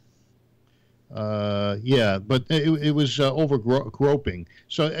beer. Yeah, but it was over groping.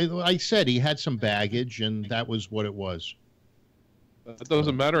 So I said he had some baggage, and that was what it was. That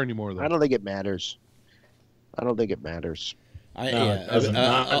doesn't matter anymore, though. I don't think it matters. It doesn't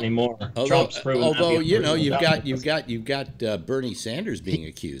not anymore. Trump's proven. Although you've got Bernie Sanders being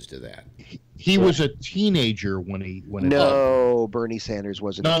accused of that. He was a teenager when it happened. Bernie Sanders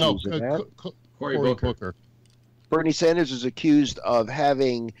wasn't accused of that. Cory Booker. Bernie Sanders is accused of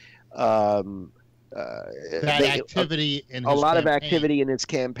having activity in his lot campaign. of activity in his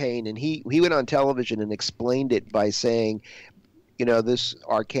campaign, and he went on television and explained it by saying, you know,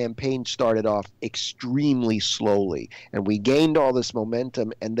 our campaign started off extremely slowly, and we gained all this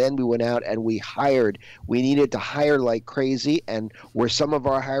momentum, and then we went out and we needed to hire like crazy, and were some of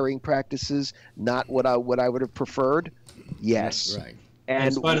our hiring practices not what I would have preferred? Yes. Right. And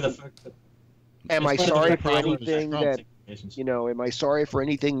in spite of the fact that, am I sorry for anything that, you know, am I sorry for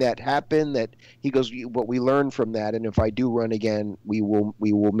anything that happened? That he goes, what we learned from that, and if I do run again, we will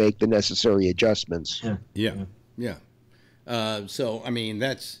make the necessary adjustments. Yeah. So, I mean,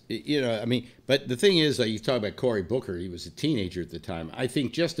 that's, you know, I mean, but the thing is, like, you talk about Cory Booker, he was a teenager at the time. I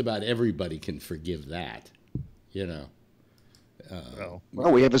think just about everybody can forgive that, you know.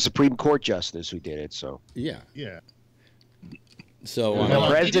 Well, we have a Supreme Court justice who did it, so. Yeah. So, the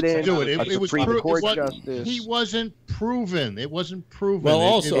president, do it. a Supreme Court justice. He wasn't proven. It wasn't proven. Well,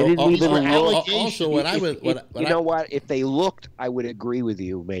 also, they didn't even also, what I would, you know what? If they looked, I would agree with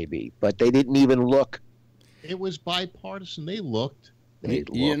you, maybe, but they didn't even look. It was bipartisan. They looked.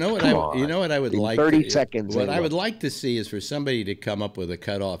 You know what I would like. 30 seconds. What I would like to see is for somebody to come up with a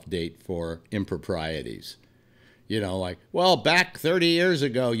cutoff date for improprieties. You know, like, well, back 30 years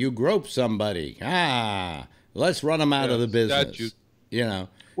ago, you groped somebody. Let's run them out of the business. Statute. You know.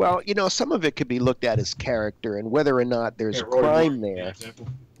 Well, you know, some of it could be looked at as character, and whether or not there's a crime there,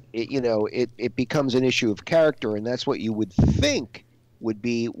 it becomes an issue of character, and that's what you would think would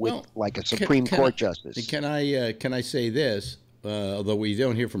be with like a Supreme Court justice. Can I say this? Although we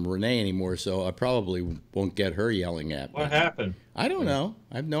don't hear from Renee anymore, so I probably won't get her yelling at me. What happened? I don't know.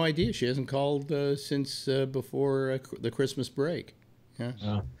 I have no idea. She hasn't called since before the Christmas break. Yeah.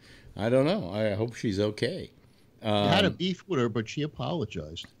 Oh. I don't know. I hope she's okay. I had a beef with her, but she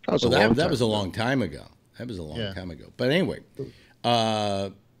apologized. That was a long time ago. That was a long time ago. But anyway,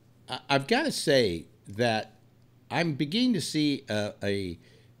 I've got to say that I'm beginning to see a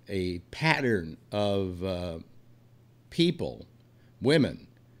pattern of people, women,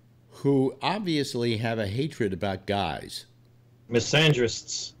 who obviously have a hatred about guys.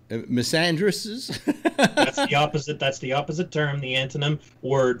 Misandrists. Misandrists? That's the opposite term, the antonym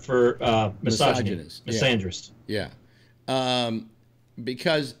word for misogynist. Misandrist. Yeah.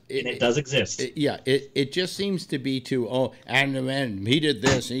 Because it does exist. It just seems to be and he did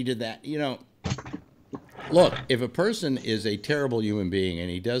this, and he did that. You know, look, if a person is a terrible human being and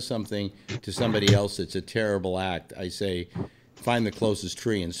he does something to somebody else that's a terrible act, I say, find the closest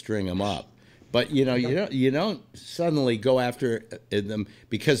tree and string them up. But you don't suddenly go after them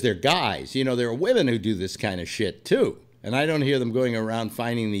because they're guys. You know, there are women who do this kind of shit too, and I don't hear them going around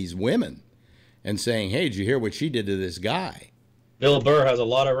finding these women and saying, "Hey, did you hear what she did to this guy?" Bill Burr has a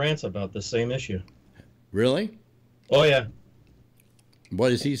lot of rants about the same issue. Really? Oh yeah. What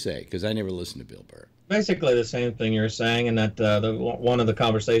does he say? Because I never listened to Bill Burr. Basically the same thing you're saying, and that one of the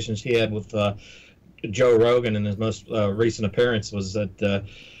conversations he had with Joe Rogan in his most recent appearance was that,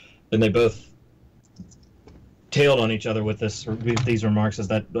 and they both tailed on each other with these remarks, is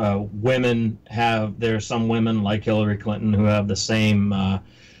that there are some women like Hillary Clinton who have the same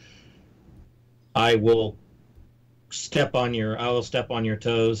I will step on your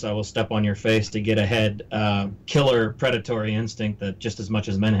toes, I will step on your face to get ahead, killer predatory instinct that just as much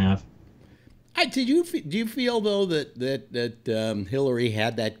as men have. Do you feel though that Hillary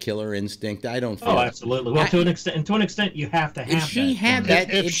had that killer instinct? I don't feel. Oh, absolutely. Well, to an extent, you have to have. If she had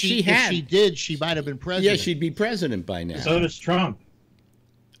that, if she did, she might have been president. Yeah, she'd be president by now. So does Trump.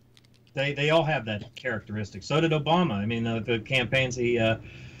 They all have that characteristic. So did Obama. I mean, the campaigns he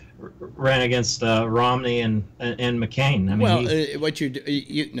ran against Romney and McCain. I mean,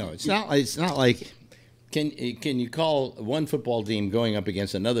 it's not like. Can you call one football team going up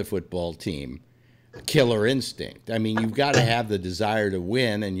against another football team killer instinct? I mean, you've got to have the desire to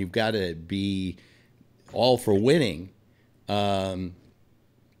win, and you've got to be all for winning. And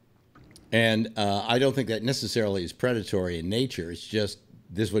I don't think that necessarily is predatory in nature. It's just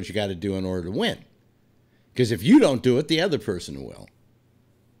this is what you got to do in order to win. Because if you don't do it, the other person will.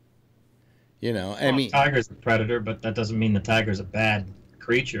 You know, I mean, tiger's a predator, but that doesn't mean the tiger's a bad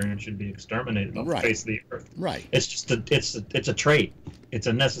creature and should be exterminated off the face of the earth. Right. It's just it's a trait. It's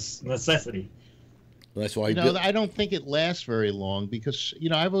a necessity. That's why I don't think it lasts very long because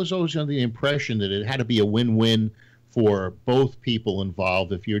I was always under the impression that it had to be a win-win for both people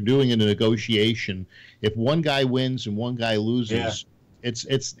involved. If you're doing a negotiation, if one guy wins and one guy loses,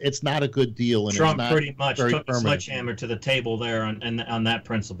 it's not a good deal. And Trump it's not pretty much took a sledgehammer to the table there on that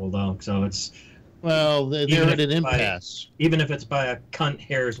principle, though. So it's. Well, they're at an impasse. Even if it's by a cunt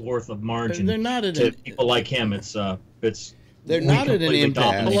hair's worth of margin, they're not at people like him. It's they're not at an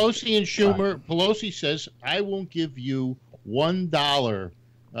impasse. Pelosi and Schumer. Pelosi says, "I won't give you $1,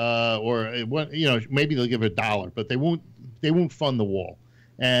 maybe they'll give $1, but they won't fund the wall."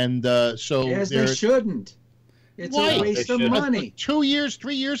 And so they shouldn't. It's a waste of money. 3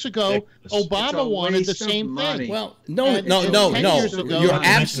 years ago, Obama wanted the same thing. Well, no. You're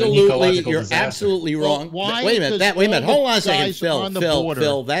absolutely wrong. Wait a minute. Hold on a second,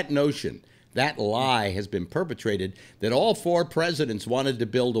 Phil. That notion, that lie has been perpetrated that all 4 presidents wanted to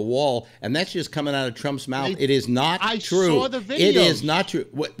build a wall, and that's just coming out of Trump's mouth. It is not true. I saw the videos. It is not true.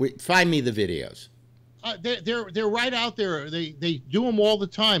 Find me the videos. They're right out there. They do them all the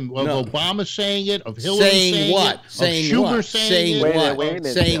time. Of Obama saying it, of Hillary saying what? Saying Schumer what? saying it. Wait a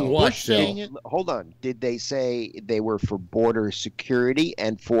minute, saying what? Bush saying it. Hold on. Did they say they were for border security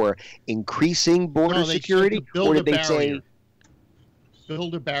and for increasing border security, or did they say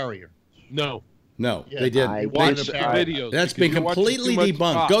build a barrier? No. No, they didn't. Watch the videos. That's been completely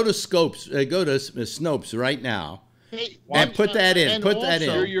debunked. Go to Snopes right now. And put that in.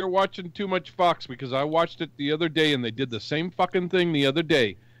 You're watching too much Fox because I watched it the other day and they did the same fucking thing the other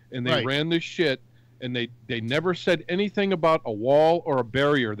day and they ran this shit and they never said anything about a wall or a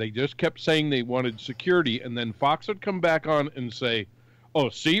barrier. They just kept saying they wanted security and then Fox would come back on and say, "Oh,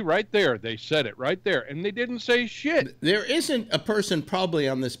 see, right there. They said it right there." And they didn't say shit. There isn't a person probably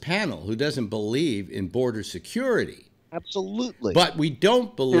on this panel who doesn't believe in border security. Absolutely. But we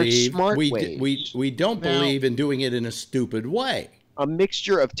don't believe we don't believe in doing it in a stupid way. A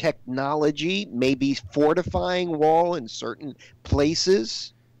mixture of technology, maybe fortifying wall in certain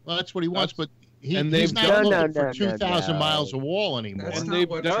places. Well, that's what he wants, but he's not looking for 2,000 miles of wall anymore. And they've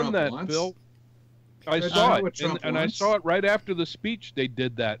done that, Phil. I saw it, and I saw it right after the speech. They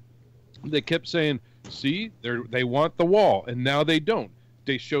did that. They kept saying, "See, they want the wall," and now they don't.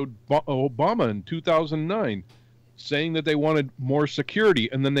 They showed Obama in 2009. Saying that they wanted more security,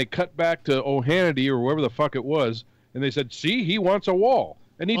 and then they cut back to Hannity or whoever the fuck it was, and they said, "See, he wants a wall,"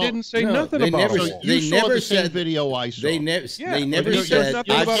 and he didn't say nothing about it. You saw the same video I saw. They never said.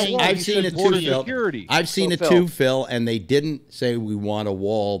 I've seen it too, Phil. I've seen it too, Phil, and they didn't say we want a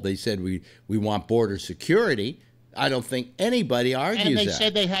wall. They said we want border security. I don't think anybody argues that. And they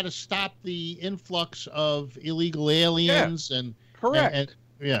said they had to stop the influx of illegal aliens and correct.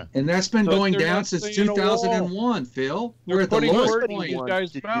 And that's been going down since 2001, Phil. We're at the lowest point.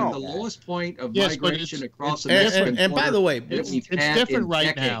 The lowest point of migration across America. And by the way, it's different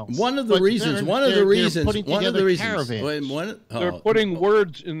right now. One of the reasons. They're putting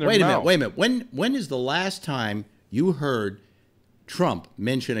words in their mouth. Wait a minute. When is the last time you heard Trump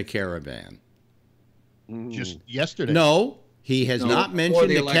mention a caravan? Just yesterday. No, he has not mentioned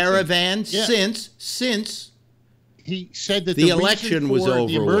the caravan since. he said that The the election reason was for over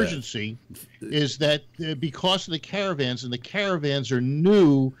the emergency is that because of the caravans, and the caravans are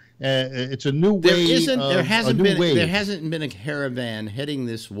new. It's a new way. There hasn't been a caravan heading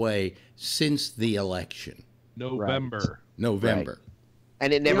this way since the election. November. November. Right.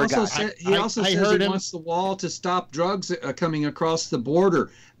 And it never got. He also says he wants the wall to stop drugs coming across the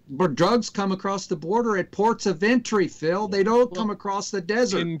border. But drugs come across the border at ports of entry, Phil. They don't come across the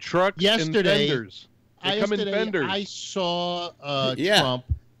desert. In trucks and vendors. They come in vendors. I saw Trump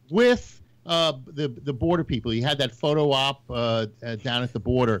with the border people. He had that photo op down at the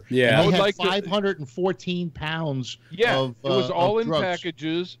border. Yeah. And he had 514 pounds of it was all in drugs.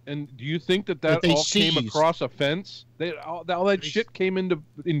 Packages. And do you think that all seized. came across a fence? All that shit came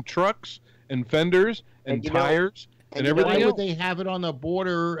in trucks and fenders and tires. And everything why else. would they have it on the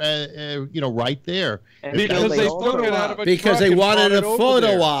border, right there? Because they took it out of a because truck they and wanted brought a it photo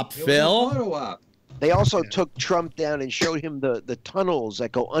over op, Phil. They also took Trump down and showed him the tunnels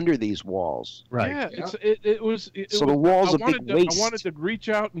that go under these walls. Right. Yeah, it was. So the wall's a big waste. I wanted to reach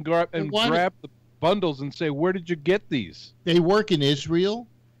out and grab the bundles and say, "Where did you get these?" They work in Israel.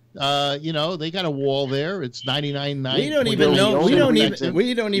 They got a wall there. It's 99.9. We don't even know. We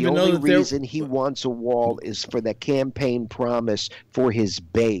don't even know that the reason he wants a wall is for the campaign promise for his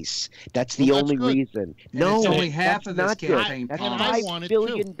base. That's the only reason. No, it's only half of his campaign that's promise. $5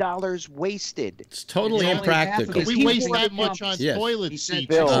 billion wasted. It's totally impractical. We waste that much on toilet seats.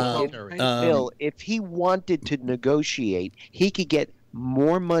 Bill, if he wanted to negotiate, he could get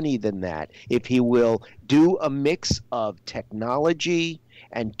more money than that if he will do a mix of technology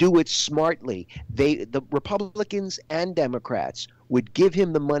and do it smartly. The Republicans and Democrats would give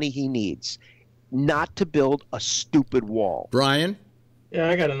him the money he needs, not to build a stupid wall. Brian? Yeah,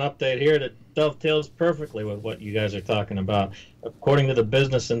 I got an update here that dovetails perfectly with what you guys are talking about. According to the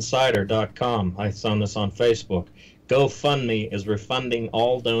businessinsider.com, I saw this on Facebook. GoFundMe is refunding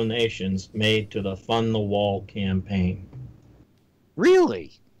all donations made to the Fund the Wall campaign.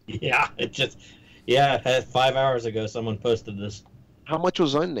 Really? Yeah, it had 5 hours ago someone posted this. How much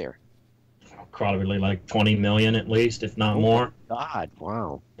was on there? Probably like 20 million at least, if not more. God,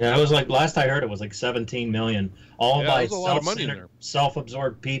 wow. Yeah, it was like, last I heard it was like 17 million. All by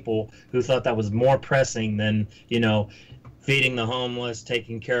self-absorbed people who thought that was more pressing than, feeding the homeless,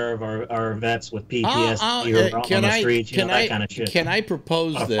 taking care of our vets with PTSD who are on the streets, that kind of shit. Can I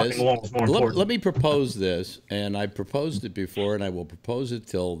propose this? Let me propose this, and I proposed it before, and I will propose it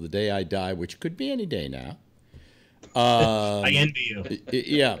till the day I die, which could be any day now. I envy you.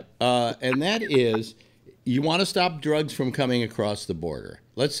 Yeah, and that is, you want to stop drugs from coming across the border.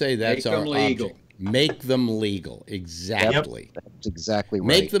 Let's say that's our object. Make them legal. Exactly. Yep, that's exactly right.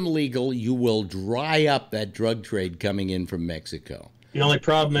 Make them legal. You will dry up that drug trade coming in from Mexico. The only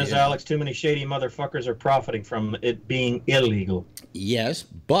problem is, Alex, too many shady motherfuckers are profiting from it being illegal. Yes,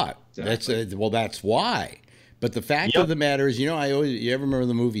 but that's why. But the fact of the matter is, you ever remember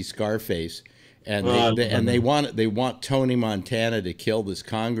the movie Scarface? And they want Tony Montana to kill this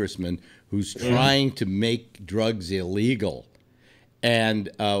congressman who's trying to make drugs illegal. And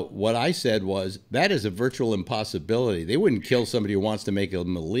what I said was, that is a virtual impossibility. They wouldn't kill somebody who wants to make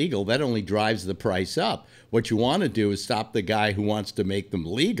them illegal. That only drives the price up. What you want to do is stop the guy who wants to make them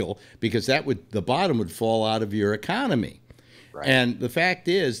legal, because the bottom would fall out of your economy. Right. And the fact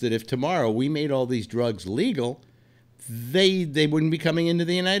is that if tomorrow we made all these drugs legal, they wouldn't be coming into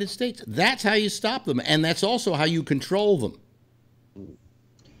the United States. That's how you stop them, and that's also how you control them.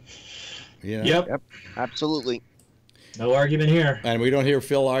 Yep, absolutely. No argument here. And we don't hear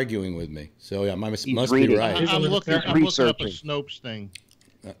Phil arguing with me, so I must be right. I'm looking up a Snopes thing.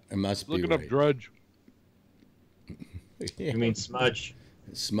 It must be looking up Drudge. You mean Smudge?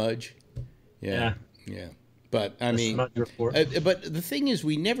 Smudge? Yeah. But I mean, but the thing is,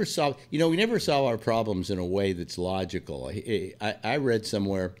 we never solve our problems in a way that's logical. I read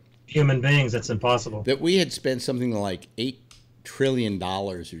somewhere, human beings, that's impossible. That we had spent something like $8 trillion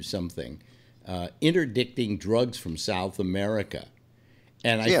or something interdicting drugs from South America.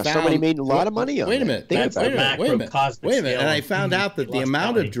 And I found somebody made a lot of money on it. Wait a minute. Wait a minute. And I found out that the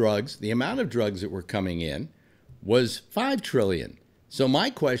amount of drugs that were coming in was $5 trillion. So my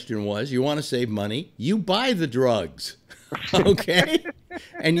question was, you want to save money? You buy the drugs, okay?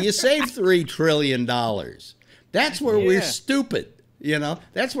 And you save $3 trillion. That's where we're stupid,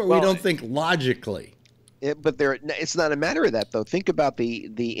 That's where we don't think logically. But it's not a matter of that, though. Think about the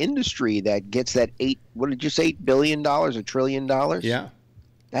industry that gets that $8 billion or $1 trillion? Yeah.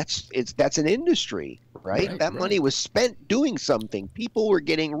 That's an industry, right? That money was spent doing something. People were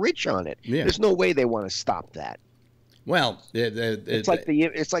getting rich on it. Yeah. There's no way they want to stop that. Well, It's like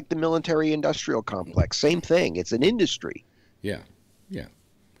the military-industrial complex. Same thing. It's an industry. yeah, yeah.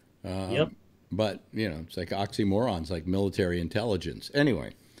 Yep. But it's like oxymorons, like military intelligence.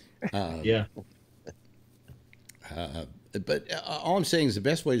 Anyway. Yeah. But all I'm saying is the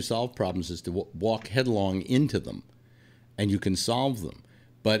best way to solve problems is to walk headlong into them, and you can solve them.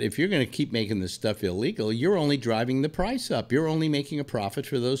 But if you're going to keep making this stuff illegal, you're only driving the price up. You're only making a profit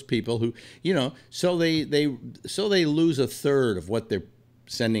for those people who, so they lose a third of what they're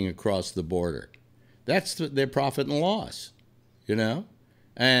sending across the border. That's their profit and loss,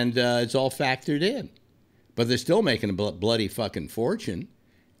 and it's all factored in. But they're still making a bloody fucking fortune.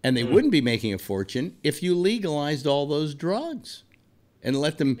 And they wouldn't be making a fortune if you legalized all those drugs and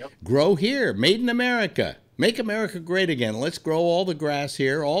let them grow here. Made in America. Make America great again. Let's grow all the grass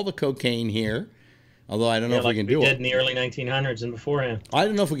here, all the cocaine here. Although I don't know if we can do it. We did in the early 1900s and beforehand. I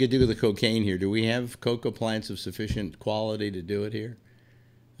don't know if we could do the cocaine here. Do we have cocoa plants of sufficient quality to do it here?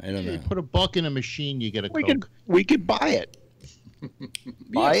 I don't know. You put $1 in a machine, you get a Coke. We could buy it.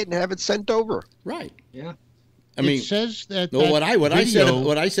 Buy it and have it sent over. Right. Yeah. I mean, it says that. Well, what I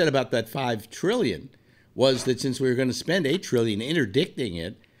said about that $5 trillion was that since we were going to spend $8 trillion interdicting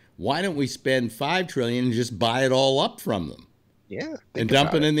it, why don't we spend $5 trillion and just buy it all up from them? Yeah, and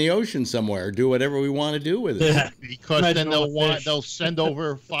dump it in the ocean somewhere, or do whatever we want to do with it. Because then they'll send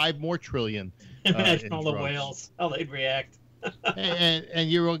over $5 more trillion. Imagine all the whales, how they'd react. and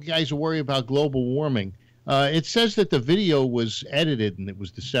you guys are worried about global warming. It says that the video was edited and it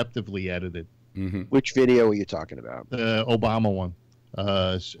was deceptively edited. Mm-hmm. Which video are you talking about? The Obama one.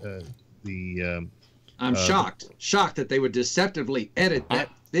 I'm shocked that they would deceptively edit that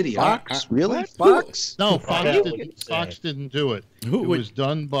video. Fox, really? Fox? No, Fox didn't do it. It was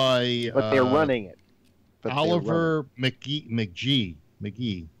done by. But they're running it. Oliver McGee,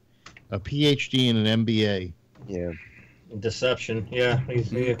 a PhD and an MBA. Yeah. Deception. Yeah.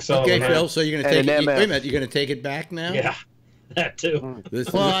 Okay, Phil. So you're going to take it. Wait a minute. You're going to take it back now? Yeah. That too. The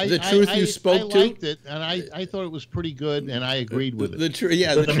truth you spoke to. I liked it, and I thought it was pretty good, and I agreed with it. The truth,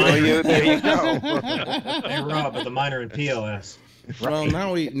 yeah. There you go. Hey, Rob, but the minor in POS. Well,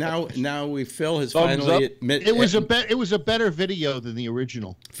 now Phil has finally admitted it was a better video than the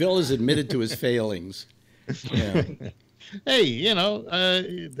original. Phil has admitted to his failings. Yeah. Hey,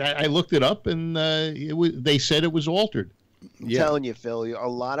 I looked it up, and they said it was altered. I'm telling you, Phil, a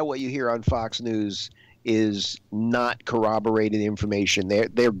lot of what you hear on Fox News is not corroborated information.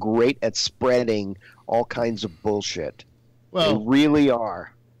 They're great at spreading all kinds of bullshit. Well, they really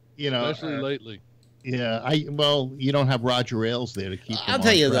are. Especially lately. Yeah, you don't have Roger Ailes there to keep. I'll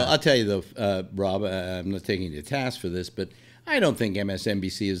tell you though, Rob. I'm not taking you to task for this, but I don't think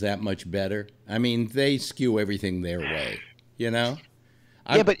MSNBC is that much better. I mean, they skew everything their way. Yeah,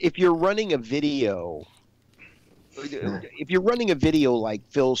 but if you're running a video, like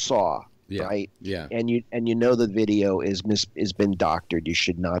Phil saw. Yeah, right. Yeah. And you know the video has been doctored. You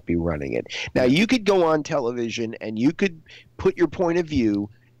should not be running it. Now you could go on television and you could put your point of view,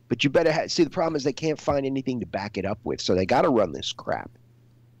 but you better see the problem is they can't find anything to back it up with, so they got to run this crap.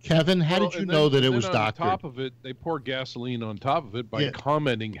 Kevin, how did you know that it was doctored? On top of it, they pour gasoline on top of it by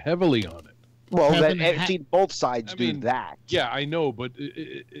commenting heavily on it. Well, Kevin, both sides do that. Yeah, I know, but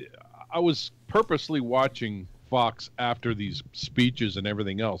I was purposely watching Fox after these speeches and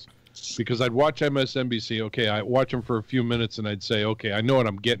everything else. Because I'd watch MSNBC, okay, I watch them for a few minutes, and I'd say, okay, I know what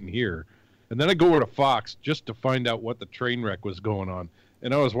I'm getting here. And then I'd go over to Fox just to find out what the train wreck was going on.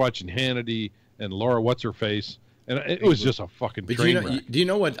 And I was watching Hannity and Laura What's-Her-Face, and it was just a fucking train wreck. Do you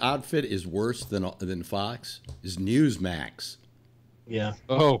know what outfit is worse than Fox? Is Newsmax. Yeah.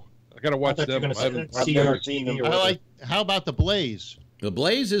 Oh, I got to watch them. How about The Blaze? The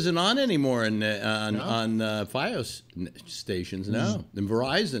Blaze isn't on anymore on Fios stations. No, and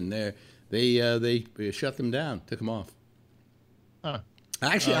Verizon, they shut them down, took them off. Huh.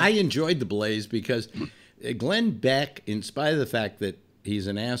 Actually, I enjoyed the Blaze because Glenn Beck, in spite of the fact that he's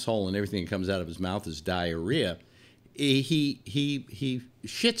an asshole and everything that comes out of his mouth is diarrhea, he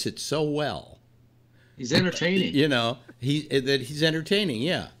shits it so well. He's entertaining. He's entertaining.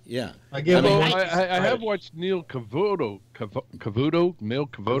 Yeah. I have watched Neil Cavuto,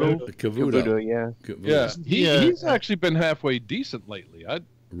 yeah. He's actually been halfway decent lately.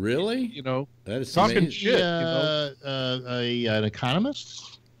 Really? That is talking amazing. Shit. An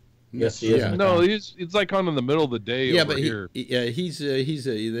economist? Yes, he is. Yeah. No, he's like on in the middle of the day. Yeah, over here. He's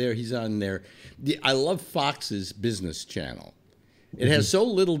on there. I love Fox's business channel. It has so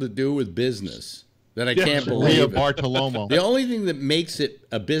little to do with business that I can't believe it. Bartolomo. The only thing that makes it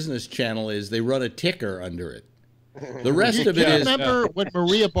a business channel is they run a ticker under it. The rest of it is. Remember when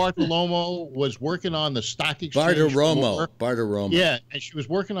Maria Bartiromo was working on the stock exchange floor? Bartiromo. Yeah, and she was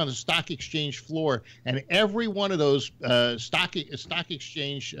working on the stock exchange floor, and every one of those stock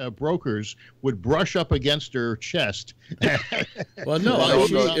exchange brokers would brush up against her chest. Well, no,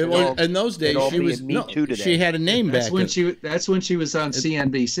 in those days she had a name back. That's when she was on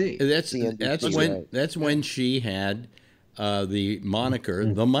CNBC. That's when she had the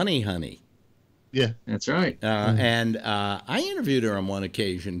moniker "the Money Honey." Yeah, that's right. And I interviewed her on one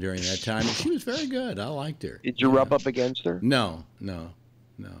occasion during that time, and she was very good. I liked her. Did you rub up against her? No.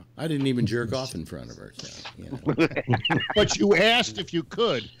 I didn't even jerk off in front of her. So, But you asked if you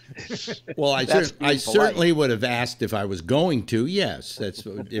could. Well, I certainly would have asked if I was going to. Yes,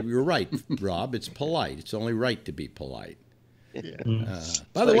 you're right, Rob. It's polite. It's only right to be polite. Yeah.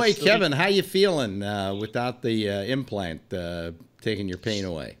 By the way, Kevin, how you feeling without the implant taking your pain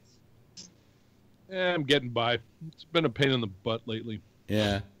away? Yeah, I'm getting by. It's been a pain in the butt lately.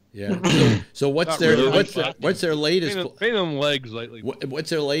 Yeah. So what's their latest pain in the legs lately? What's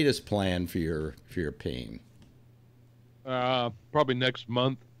their latest plan for your pain? Probably next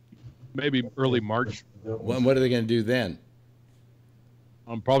month, maybe early March. What are they going to do then?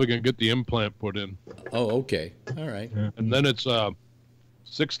 I'm probably going to get the implant put in. Oh, okay. All right. And then it's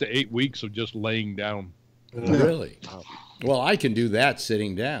 6 to 8 weeks of just laying down. Really? Well, I can do that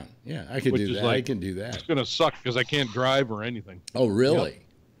sitting down. Yeah, I can do that. I can do that. It's going to suck because I can't drive or anything. Oh, really?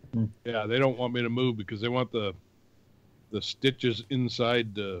 Yep. Yeah, they don't want me to move because they want the stitches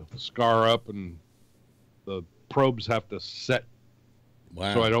inside to scar up and the probes have to set.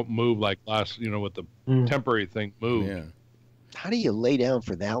 Wow. So I don't move like with the temporary thing move. Yeah. How do you lay down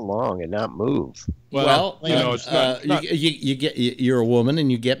for that long and not move? Well, it's not, you're a woman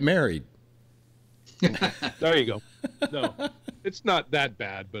and you get married. There you go. No, it's not that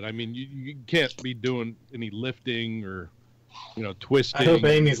bad, but I mean, you can't be doing any lifting or, twisting. I hope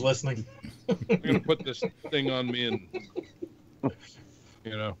Amy's listening. You're gonna put this thing on me, and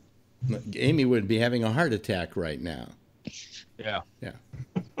Amy would be having a heart attack right now. Yeah.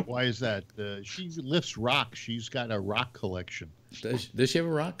 Why is that? She lifts rock. She's got a rock collection. Does she have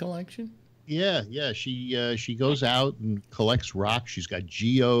a rock collection? Yeah. She goes out and collects rocks. She's got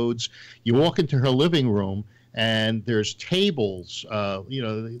geodes. You walk into her living room, and there's tables.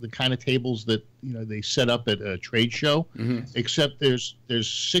 The kind of tables that they set up at a trade show. Mm-hmm. Except there's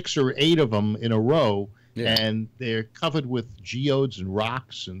 6 or 8 of them in a row, and they're covered with geodes and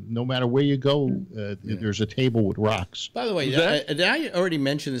rocks. And no matter where you go, there's a table with rocks. By the way, did I already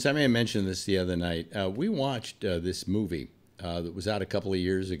mention this? I may have mentioned this the other night. We watched this movie that was out a couple of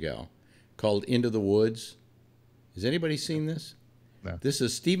years ago, called Into the Woods. Has anybody seen this? No. This is a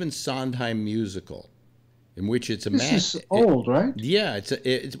Stephen Sondheim musical, in which it's a This is old, right? Yeah,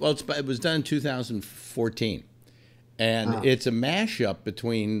 it was done in 2014, and it's a mashup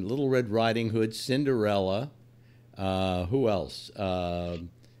between Little Red Riding Hood, Cinderella, who else?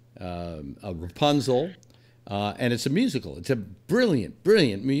 Rapunzel, and it's a musical. It's a brilliant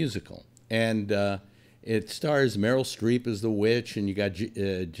musical, and it stars Meryl Streep as the witch, and you got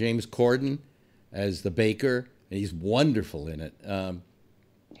James Corden as the baker, and he's wonderful in it.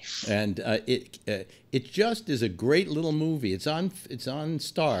 It just is a great little movie. It's on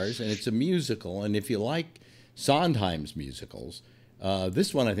Stars, and it's a musical. And if you like Sondheim's musicals,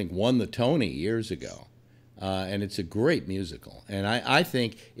 this one I think won the Tony years ago, and it's a great musical. And I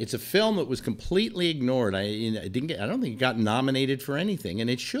think it's a film that was completely ignored. I don't think it got nominated for anything, and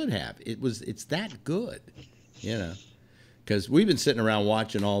it should have. It's that good, because we've been sitting around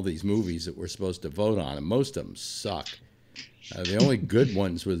watching all these movies that we're supposed to vote on, and most of them suck. The only good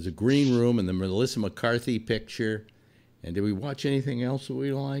ones was The Green Room and the Melissa McCarthy picture. And did we watch anything else that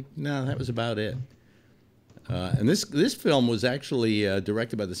we liked? No, that was about it. And this film was actually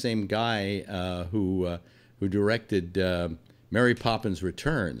directed by the same guy who directed Mary Poppins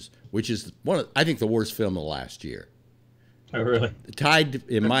Returns, which is I think the worst film of last year. Oh, really? Tied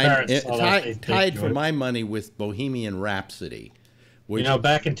for my money with Bohemian Rhapsody.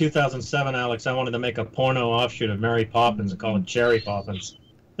 Back in 2007, Alex, I wanted to make a porno offshoot of Mary Poppins and call it Cherry Poppins.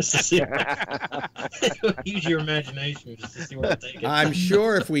 Just to see use your imagination just to see where it takes it. I'm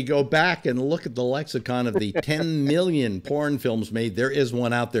sure if we go back and look at the lexicon of the 10 million porn films made, there is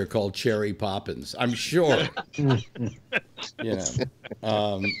one out there called Cherry Poppins. I'm sure.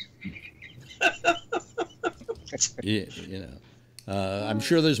 I'm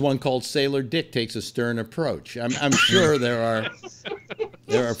sure there's one called Sailor Dick Takes a Stern Approach. I'm sure there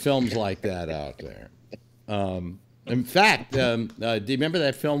are films like that out there. In fact, do you remember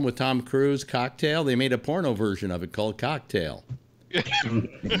that film with Tom Cruise, Cocktail? They made a porno version of it called Cocktail.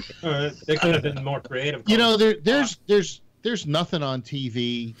 They could have been more creative. You know, there's nothing on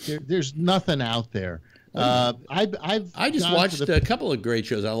TV. There's nothing out there. I just watched a couple of great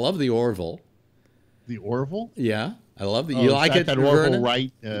shows. I love the Orville. The Orville? Yeah, I love it. You like it, that Orville,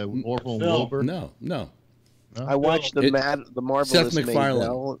 right? Orville and Wilbur? No. I watched the Marvelous Seth MacFarlane.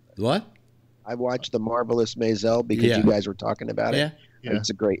 Maisel. What? I watched the Marvelous Maisel because you guys were talking about it. Yeah.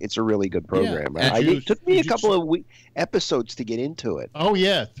 It's a really good program. Yeah. It took me a couple of episodes to get into it. Oh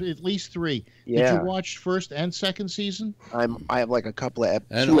yeah, at least 3. Yeah. Did you watch first and second season? I have like a couple of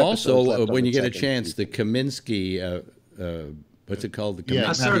episodes. And also, when you get a chance, the Kaminsky, what's it called? The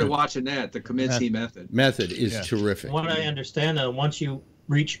I started watching that. The Kaminsky method is terrific. What I understand, though, once you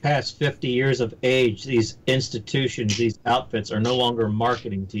reach past 50 years of age, these institutions, these outfits are no longer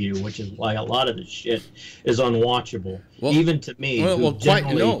marketing to you, which is why a lot of the shit is unwatchable, even to me.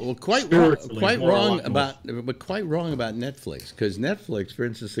 Quite wrong about Netflix, because Netflix, for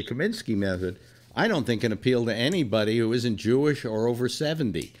instance, the Kaminsky method, I don't think can appeal to anybody who isn't Jewish or over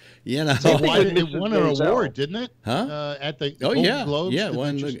 70. You know, it won an award, didn't it? Huh? At the Golden Globes. Yeah,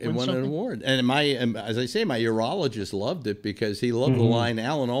 it won an award. And as I say, my urologist loved it because he loved the line.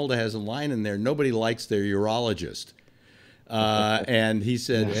 Alan Alda has a line in there. Nobody likes their urologist. And he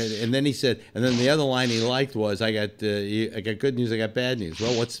said, and then the other line he liked was, I got good news, I got bad news.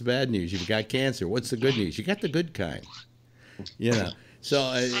 Well, what's the bad news? You've got cancer. What's the good news? You got the good kind. You know,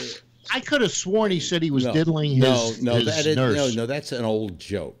 so. I could have sworn he said he was diddling his nurse. No, that's an old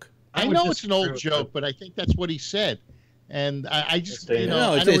joke. I know it's an old joke, but I think that's what he said. And I just, I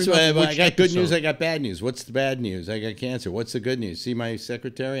got good news, I got bad news. What's the bad news? I got cancer. What's the good news? See my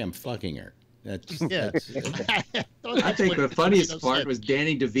secretary? I'm fucking her. I think the funniest part was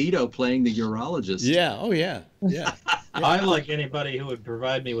Danny DeVito playing the urologist. Yeah. Oh, yeah. I like anybody who would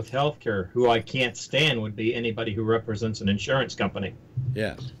provide me with health care. Who I can't stand would be anybody who represents an insurance company.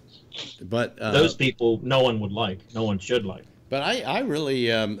 Yeah. But those people, no one would like. No one should like. But I really,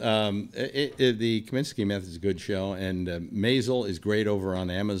 the Kaminsky Method is a good show, and Maisel is great over on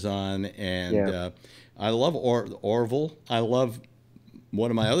Amazon, and I love Orville. I love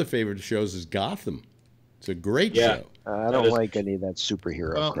one of my other favorite shows is Gotham. It's a great show. I don't like any of that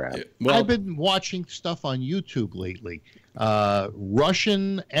superhero crap. Well, I've been watching stuff on YouTube lately.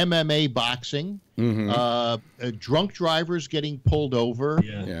 Russian MMA boxing, drunk drivers getting pulled over,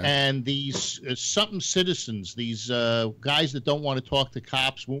 and these something citizens, these guys that don't want to talk to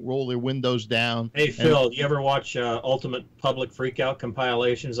cops, won't roll their windows down. Hey, Phil, you ever watch Ultimate Public Freakout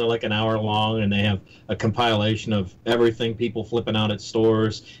compilations? They're like an hour long, and they have a compilation of everything, people flipping out at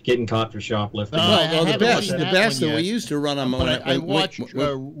stores, getting caught for shoplifting. The best that we used to run on. I watched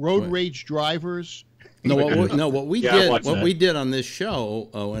Road Rage Drivers. What we did on this show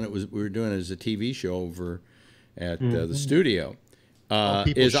when we were doing it as a TV show over at the studio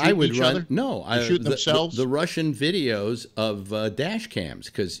is I would run shoot themselves. The Russian videos of dash cams,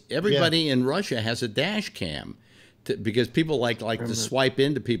 because everybody in Russia has a dash cam because people like to swipe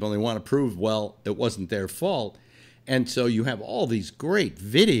into people and they want to prove it wasn't their fault. And so you have all these great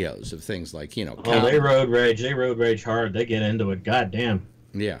videos of things like they road rage hard. They get into it. Goddamn.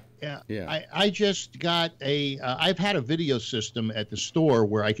 Yeah. I just got I've had a video system at the store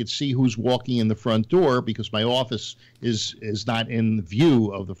where I could see who's walking in the front door because my office is not in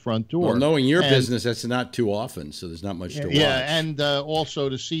view of the front door. Well, knowing your business, that's not too often, so there's not much to watch. Yeah, and also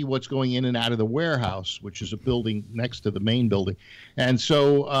to see what's going in and out of the warehouse, which is a building next to the main building. And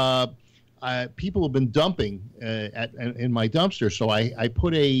so people have been dumping in my dumpster, so I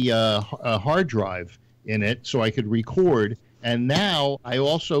put a hard drive in it so I could record. And now I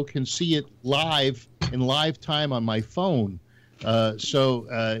also can see it in live time on my phone. So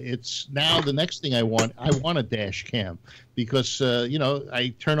it's now the next thing I want a dash cam because,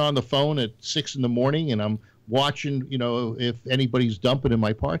 I turn on the phone at 6 in the morning and I'm watching, if anybody's dumping in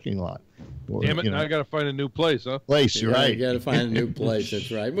my parking lot. Or, damn it, now I got to find a new place, huh? You're right. You got to find a new place.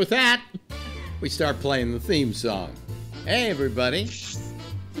 That's right. With that, we start playing the theme song. Hey, everybody.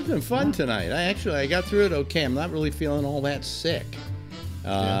 It's been fun tonight. I got through it okay. I'm not really feeling all that sick.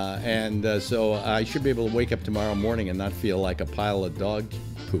 So I should be able to wake up tomorrow morning and not feel like a pile of dog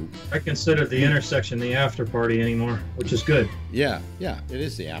poop. I consider the intersection the after party anymore, which is good. Yeah, it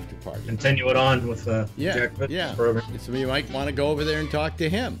is the after party. Continue it on with Jack Pitts' program. So you might want to go over there and talk to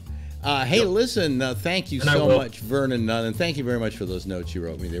him. Hey, listen, thank you so much, Vernon Nunn, and thank you very much for those notes you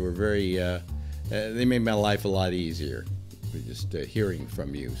wrote me. They were very, they made my life a lot easier. just hearing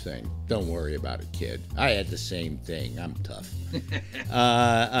from you saying, "Don't worry about it, kid. I had the same thing. I'm tough."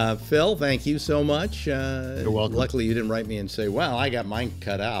 Phil, thank you so much. You're welcome. Luckily, you didn't write me and say, "Well, I got mine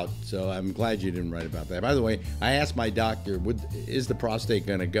cut out," so I'm glad you didn't write about that. By the way, I asked my doctor, "Is the prostate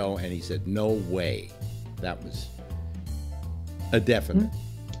going to go?" And he said, "No way." That was a definite.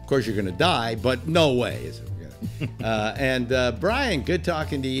 Of course, you're going to die, but no way is it. And Brian, good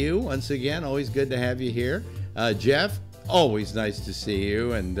talking to you once again. Always good to have you here. Jeff, always nice to see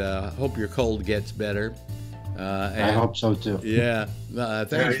you, and hope your cold gets better. I hope so too. Yeah,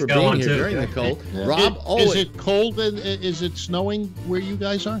 thanks for being here during the cold. Yeah. Rob, is it cold? Is it snowing where you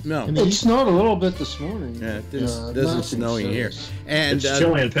guys are? No, it snowed a little bit this morning. Yeah, it doesn't snowing here. And it's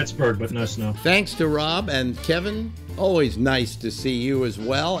chilly in Pittsburgh, but no snow. Thanks to Rob and Kevin. Always nice to see you as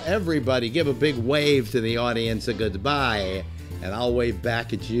well. Everybody, give a big wave to the audience, a goodbye, and I'll wave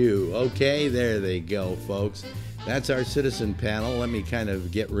back at you. Okay, there they go, folks. That's our citizen panel. Let me kind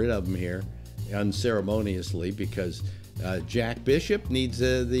of get rid of them here unceremoniously because Jack Bishop needs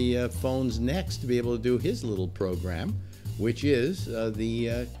the phones next to be able to do his little program, which is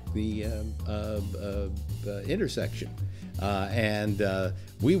the intersection. And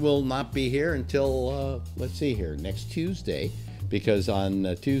we will not be here until, let's see here, next Tuesday, because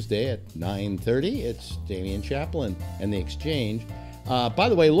on Tuesday at 9:30, it's Damian Chaplin and The Exchange. By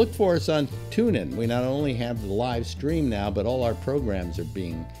the way, look for us on TuneIn. We not only have the live stream now, but all our programs are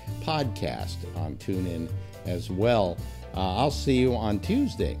being podcast on TuneIn as well. I'll see you on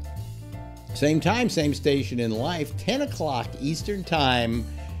Tuesday. Same time, same station in life, 10 o'clock Eastern Time.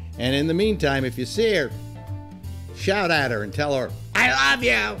 And in the meantime, if you see her, shout at her and tell her, "I love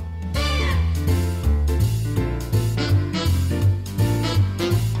you."